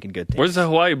stinking good teams. Where's the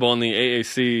Hawaii Bowl in the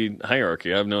AAC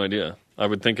hierarchy? I have no idea. I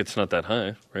would think it's not that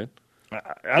high, right?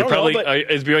 I don't know,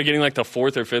 but is BYU getting the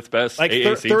 4th or 5th best AAC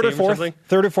third team or fourth? Or something?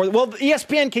 Third or fourth. Well,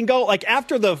 ESPN can go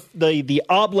after the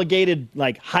obligated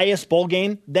highest bowl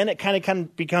game. Then it kind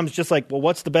of becomes just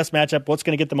what's the best matchup? What's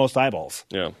going to get the most eyeballs?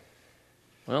 Yeah.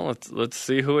 Well, let's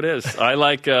see who it is. I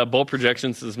like bowl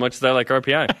projections as much as I like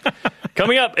RPI.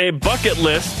 Coming up, a bucket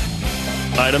list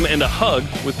item and a hug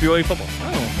with BYU football.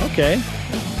 Oh, okay.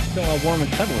 Still all warm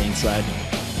and cuddly inside.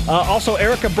 Also,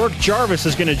 Erica Birk-Jarvis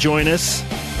is going to join us.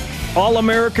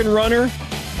 All-American runner,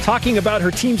 talking about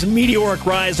her team's meteoric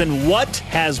rise and what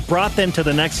has brought them to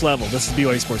the next level. This is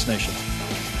BYU Sports Nation.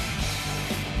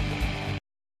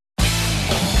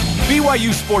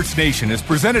 BYU Sports Nation is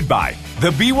presented by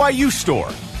The BYU Store,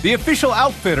 the official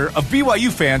outfitter of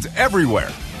BYU fans everywhere.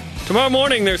 Tomorrow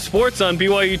morning, there's sports on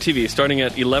BYU TV starting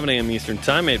at 11 a.m. Eastern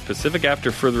Time, 8 Pacific.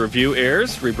 After further review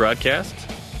airs, rebroadcast,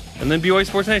 and then BYU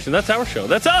Sports Nation. That's our show.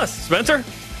 That's us, Spencer.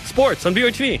 Sports on BYU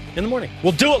TV in the morning.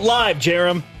 We'll do it live,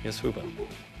 Jarom. Yes, we will.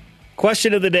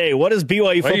 Question of the day. What is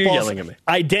BYU football's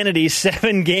identity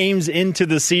 7 games into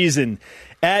the season?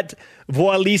 At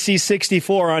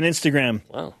Voilisi64 on Instagram.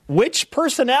 Wow. Which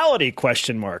personality, ?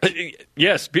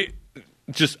 Yes.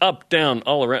 Just up, down,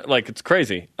 all around. It's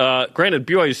crazy. Granted,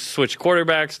 BYU switched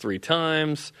quarterbacks 3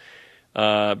 times.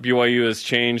 BYU has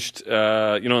changed,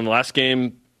 in the last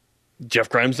game, Jeff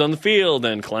Grimes on the field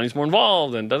and Kalani's more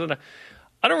involved and da-da-da.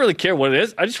 I don't really care what it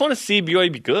is. I just want to see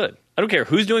BYU be good. I don't care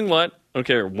who's doing what. I don't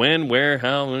care when, where,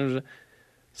 how.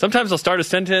 Sometimes I'll start a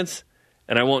sentence,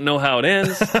 and I won't know how it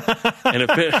ends. And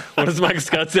what does Michael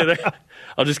Scott say there?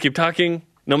 I'll just keep talking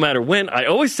no matter when. I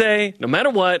always say, no matter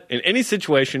what, in any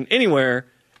situation, anywhere,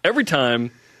 every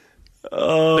time,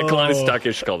 the Kalani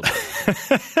Stockish called it.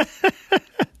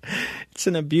 It's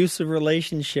an abusive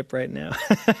relationship right now.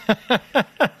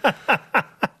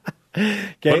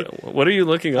 Okay. What are you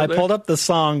looking up? I pulled up the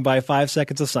song by 5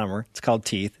 Seconds of Summer. It's called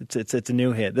Teeth. It's a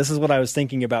new hit. This is what I was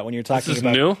thinking about when you're talking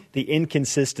about new? The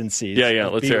inconsistencies. Yeah.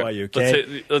 Of Let's BYU, hear it.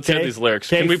 okay? Let's hear these lyrics.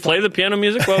 Okay. Can we play the piano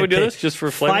music while we do this, just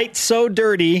for flavor? Fight so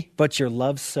dirty, but your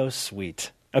love's so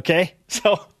sweet. Okay,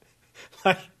 so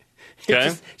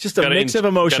it's just a mix of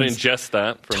emotions. Gotta ingest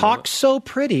that. For Talk so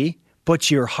pretty,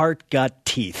 but your heart got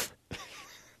teeth.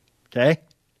 Okay.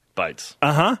 Bites.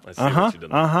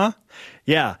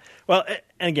 Yeah. Well,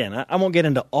 and again, I won't get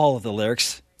into all of the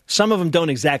lyrics. Some of them don't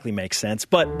exactly make sense,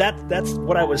 but that's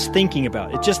what I was thinking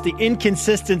about. It's just the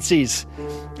inconsistencies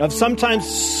of sometimes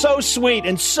so sweet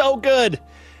and so good,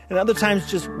 and other times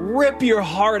just rip your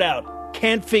heart out.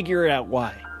 Can't figure out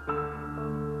why.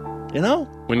 You know?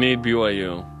 We need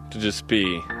BYU to just be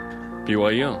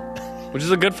BYU, which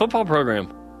is a good football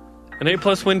program. An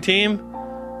A-plus win team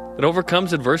that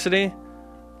overcomes adversity.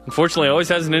 Unfortunately, always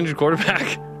has an injured quarterback.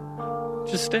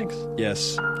 Just stinks.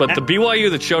 Yes. But the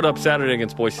BYU that showed up Saturday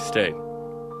against Boise State,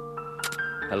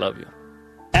 I love you.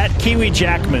 At Kiwi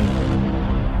Jackman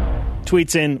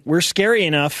tweets in, we're scary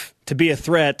enough to be a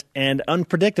threat and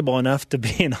unpredictable enough to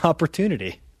be an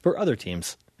opportunity for other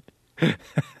teams.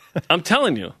 I'm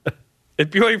telling you, if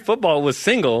BYU football was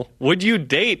single, would you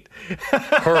date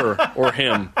her or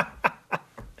him?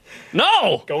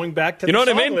 No! Going back to you know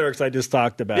the what song I mean? lyrics I just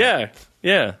talked about. Yeah.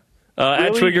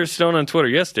 At Twigger Stone on Twitter.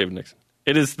 Yes, David Nixon.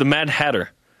 It is the Mad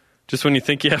Hatter. Just when you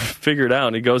think you have it figured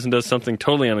out, he goes and does something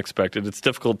totally unexpected. It's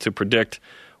difficult to predict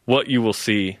what you will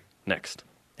see next.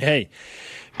 Hey,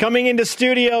 coming into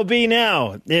Studio B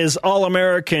now is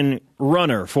All-American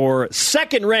runner for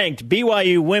second-ranked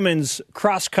BYU women's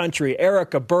cross-country,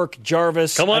 Erica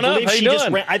Birk-Jarvis. Come on up. How you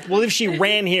doing? I believe she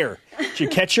ran here. Did you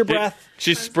catch your breath?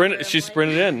 She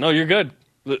sprinted in. No, you're good.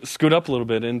 Scoot up a little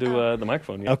bit into the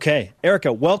microphone. Yeah. Okay.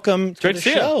 Erica, welcome to the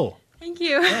show. Thank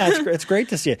you. Yeah, it's great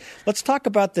to see you. Let's talk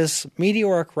about this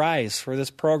meteoric rise for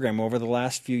this program over the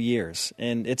last few years.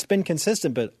 And it's been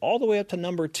consistent, but all the way up to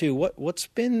number 2. What's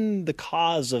been the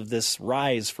cause of this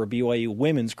rise for BYU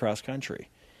women's cross country?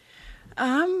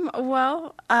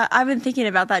 I've been thinking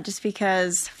about that just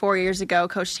because 4 years ago,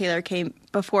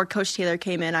 before Coach Taylor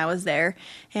came in, I was there,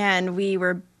 and we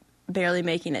were barely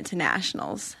making it to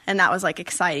nationals. And that was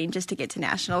exciting just to get to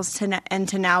nationals and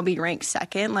to now be ranked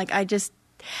second.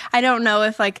 I don't know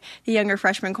if the younger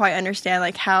freshmen quite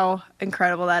understand how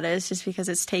incredible that is, just because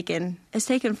it's taken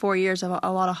 4 years of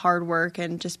a lot of hard work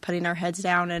and just putting our heads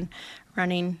down and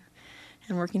running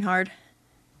and working hard.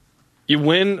 You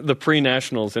win the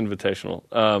pre-nationals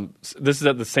invitational. This is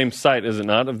at the same site, is it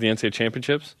not, of the NCAA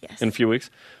championships? Yes. In a few weeks.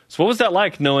 So what was that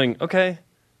like, knowing, okay,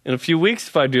 in a few weeks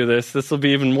if I do this will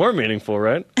be even more meaningful,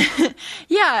 right?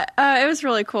 Yeah, it was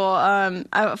really cool.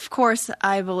 Of course,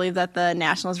 I believe that the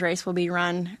nationals race will be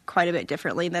run quite a bit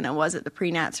differently than it was at the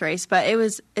pre-nats race, but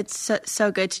it's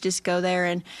so good to just go there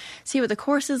and see what the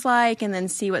course is like, and then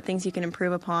see what things you can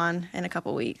improve upon in a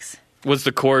couple weeks. Was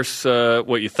the course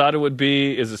what you thought it would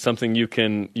be? Is it something you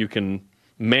can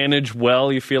manage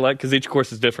well, you feel like? Because each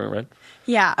course is different, right?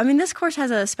 Yeah, this course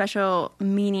has a special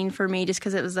meaning for me just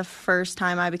because it was the first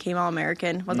time I became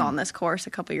All-American, was on this course a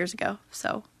couple years ago.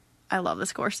 So I love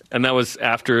this course. And that was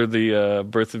after the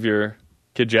birth of your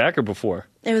kid Jack, or before?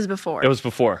 It was before. It was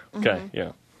before. Okay, Mm-hmm.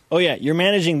 yeah. Oh, yeah, you're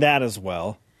managing that as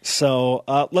well. So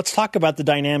let's talk about the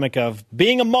dynamic of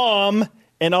being a mom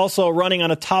and also running on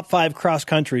a top 5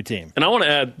 cross-country team. And I want to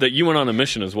add that you went on a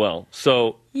mission as well.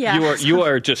 So yeah. you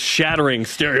are just shattering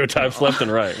stereotypes left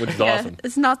and right, which is awesome.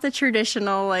 It's not the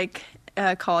traditional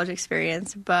college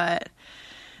experience, but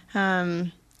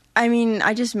I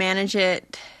just manage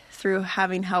it through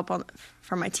having help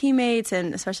from my teammates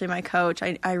and especially my coach.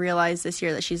 I realized this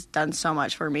year that she's done so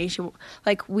much for me. She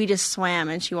we just swam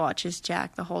and she watches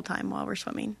Jack the whole time while we're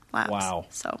swimming laps. Wow.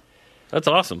 So that's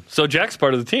awesome. So Jack's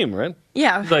part of the team, right?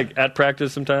 Yeah. He's at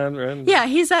practice sometimes, right? Yeah,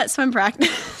 he's at swim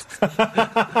practice.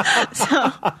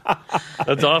 So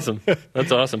That's awesome.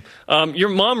 That's awesome. Your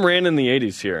mom ran in the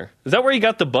 80s here. Is that where you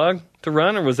got the bug to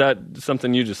run, or was that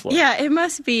something you just loved? Yeah, it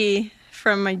must be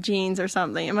from my genes or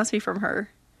something. It must be from her.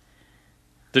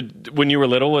 When you were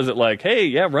little, was it hey,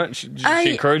 yeah, run? Did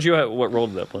she encourage you? What role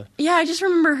did that play? Yeah, I just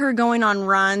remember her going on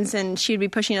runs, and she'd be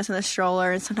pushing us in the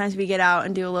stroller, and sometimes we get out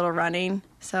and do a little running.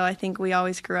 So I think we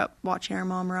always grew up watching our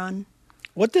mom run.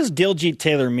 What does Diljit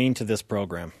Taylor mean to this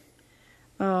program?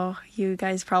 Oh, you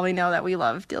guys probably know that we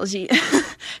love Diljit.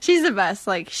 She's the best.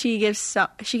 She gives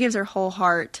her whole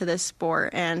heart to this sport,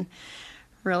 and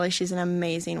really, she's an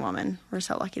amazing woman. We're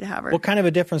so lucky to have her. What kind of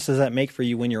a difference does that make for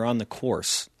you when you're on the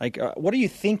course? What are you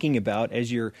thinking about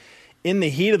as you're in the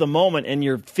heat of the moment and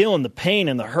you're feeling the pain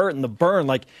and the hurt and the burn?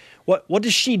 What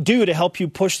does she do to help you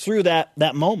push through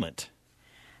that moment?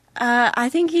 I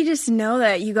think you just know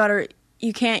that you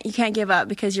can't give up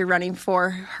because you're running for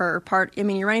her part. I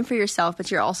mean, you're running for yourself, but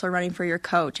you're also running for your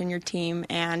coach and your team.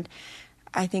 And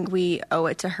I think we owe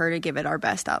it to her to give it our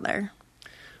best out there.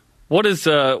 What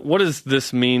does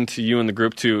this mean to you and the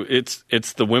group too?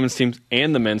 It's the women's teams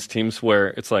and the men's teams where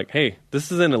it's like, hey,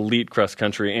 this is an elite cross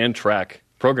country and track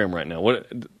program right now. What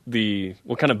kind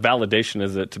of validation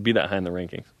is it to be that high in the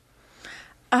rankings?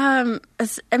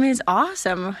 It's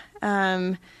awesome.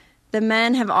 The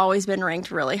men have always been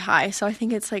ranked really high, so I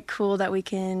think it's like cool that we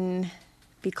can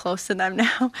be close to them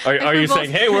now. Are you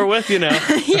saying, hey, we're with you now?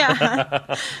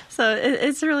 Yeah. So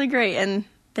it's really great, and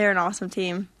they're an awesome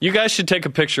team. You guys should take a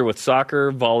picture with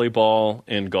soccer, volleyball,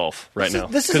 and golf right now.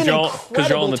 This is an because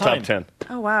you're all in the top 10.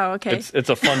 Oh, wow, okay. It's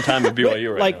a fun time at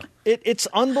BYU right now. It's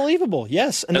unbelievable,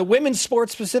 yes. And the women's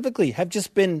sports specifically have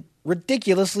just been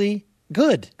ridiculously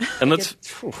good. And let's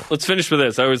finish with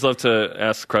this. I always love to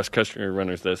ask cross-country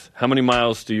runners this. How many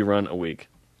miles do you run a week?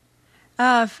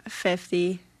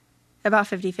 50. About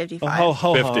 50, 55.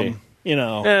 50.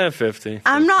 50.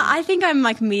 I think I'm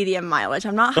like medium mileage.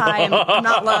 I'm not high, I'm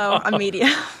not low, I'm medium.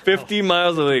 50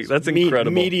 miles a week. That's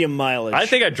incredible. Medium mileage. I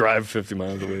think I drive 50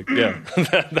 miles a week. Yeah.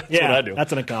 That's what I do.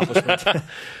 That's an accomplishment.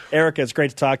 Erica, it's great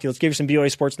to talk to you. Let's give you some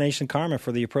BYU Sports Nation karma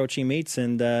for the approaching meets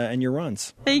and your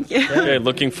runs. Thank you. Okay,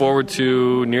 looking forward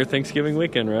to near Thanksgiving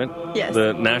weekend, right? Yes.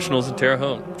 The Nationals at Terre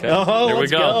Haute. Okay. Oh, Here we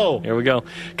let's go. go. Here we go.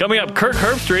 Coming up, Kirk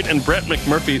Herbstreit and Brett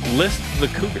McMurphy list the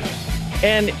Cougars.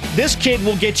 And this kid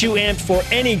will get you amped for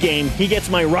any game. He gets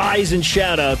my rise and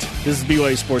shout out. This is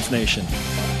BYU Sports Nation.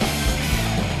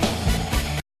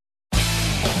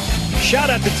 Shout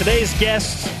out to today's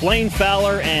guests, Blaine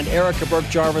Fowler and Erica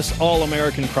Birk-Jarvis,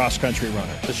 All-American cross-country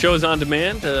runner. The show is on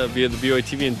demand via the BYU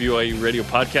TV and BYU Radio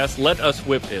podcast. Let us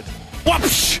whip it.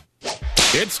 Whoops!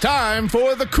 It's time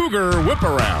for the Cougar Whip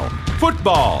Around.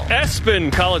 Football.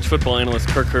 Aspen college football analyst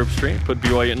Kirk Herbstreit put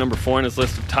BYU at number 4 on his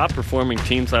list of top-performing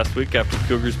teams last week after the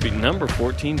Cougars beat number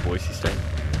 14 Boise State.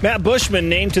 Matt Bushman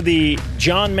named the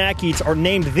John Mackey tight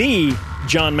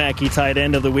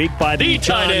end of the week by the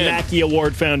John Mackey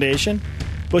Award Foundation.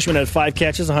 Bushman had 5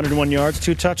 catches, 101 yards,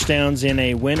 2 touchdowns in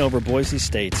a win over Boise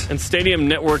State. And Stadium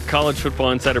Network college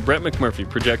football insider Brett McMurphy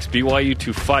projects BYU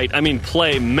to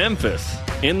play Memphis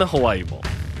in the Hawaii Bowl.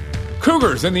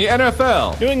 Cougars in the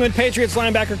NFL. New England Patriots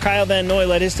linebacker Kyle Van Noy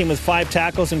led his team with 5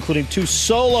 tackles, including 2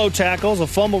 solo tackles, a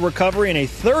fumble recovery, and a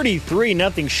 33-0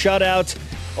 shutout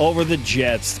over the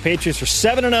Jets. The Patriots are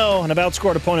 7-0 and have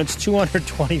outscored opponents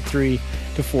 223-48.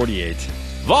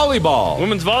 Volleyball.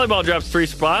 Women's volleyball drops 3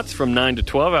 spots from 9 to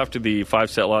 12 after the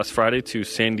 5-set loss Friday to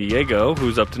San Diego,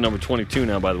 who's up to number 22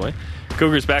 now, by the way.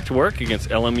 Cougars back to work against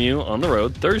LMU on the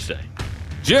road Thursday.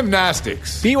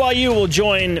 Gymnastics. BYU will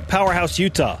join Powerhouse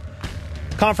Utah.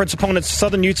 Conference opponents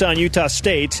Southern Utah and Utah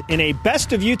State in a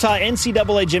Best of Utah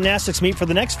NCAA gymnastics meet for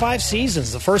the next 5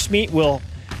 seasons. The first meet will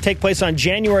take place on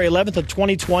January 11th of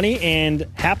 2020 and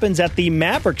happens at the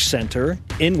Maverick Center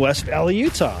in West Valley,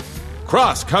 Utah.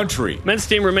 Cross country. Men's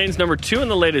team remains number 2 in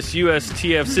the latest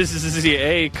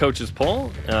USTFCCA coaches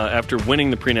poll after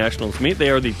winning the pre-nationals meet. They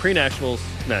are the pre-nationals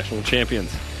national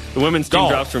champions. The women's team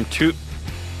drops from 2 to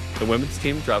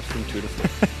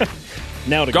 4.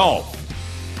 Now to golf.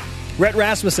 Rhett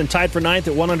Rasmussen tied for 9th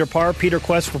at 1 under par. Peter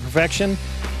Quest for perfection.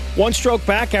 1 stroke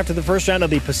back after the first round of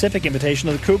the Pacific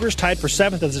Invitational. The Cougars tied for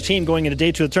 7th as a team going into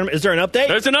day 2 of the tournament. Is there an update?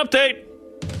 There's an update.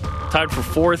 Tied for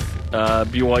 4th.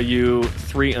 BYU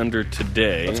 3 under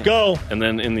today. Let's go. And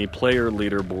then in the player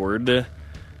leaderboard,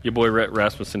 your boy Rhett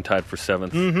Rasmussen tied for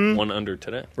 7th. 1 under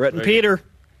today. Rhett and Peter.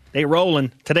 They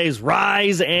rolling. Today's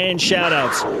rise and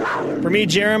shout-outs. For me,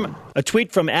 Jarom, a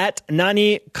tweet from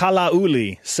 @Nani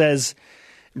Kalauli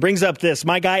brings up this.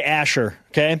 My guy Asher,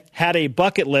 had a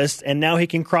bucket list, and now he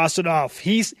can cross it off.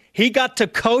 He got to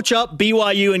coach up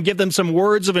BYU and give them some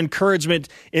words of encouragement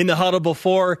in the huddle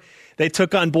before they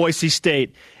took on Boise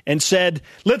State and said,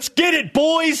 let's get it,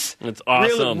 boys. That's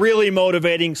awesome. Really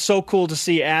motivating. So cool to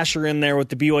see Asher in there with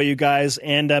the BYU guys,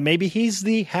 and maybe he's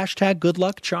the #good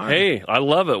luck charm. Hey, I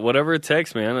love it. Whatever it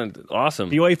takes, man. Awesome.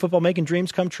 BYU football making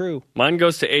dreams come true. Mine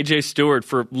goes to A.J. Stewart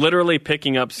for literally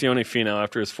picking up Sione Finau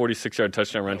after his 46-yard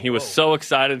touchdown run. He was so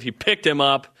excited. He picked him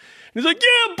up. He's like,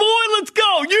 yeah, boy, let's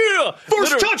go. Yeah.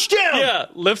 First touchdown. Yeah,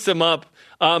 lifts him up.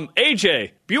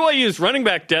 AJ, BYU's running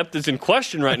back depth is in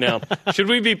question right now. Should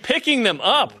we be picking them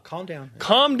up? Calm down.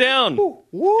 Calm down,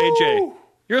 AJ.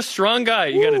 You're a strong guy.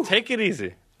 You got to take it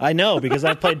easy. I know, because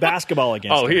I played basketball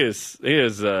against him. He is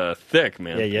thick,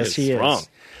 man. Yeah, yes, he strong. is.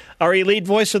 Our Elite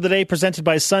Voice of the Day presented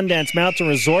by Sundance Mountain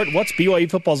Resort. What's BYU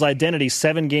football's identity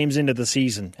 7 games into the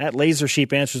season?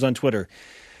 @LaserSheep answers on Twitter.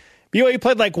 BYU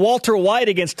played like Walter White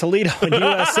against Toledo and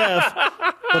USF.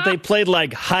 but they played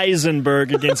like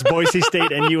Heisenberg against Boise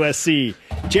State and USC.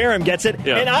 Jarom gets it,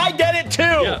 and I get it too.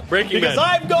 Yeah, Breaking because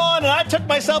Bad. I've gone and I took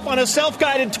myself on a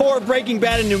self-guided tour of Breaking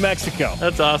Bad in New Mexico.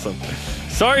 That's awesome.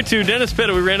 Sorry to Dennis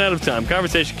Pitta, we ran out of time.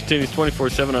 Conversation continues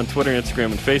 24/7 on Twitter,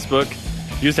 Instagram, and Facebook.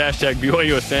 Use hashtag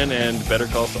BYUSN and Better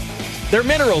Call Saul. They're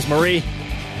minerals, Marie.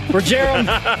 For Jarom,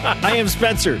 I am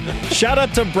Spencer. Shout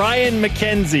out to Brian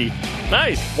McKenzie.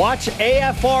 Nice. Watch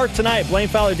AFR tonight. Blaine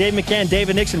Fowler, Dave McCann,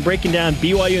 David Nixon breaking down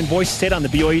BYU and Boise State on the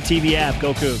BYU TV app.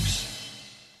 Go Cougs.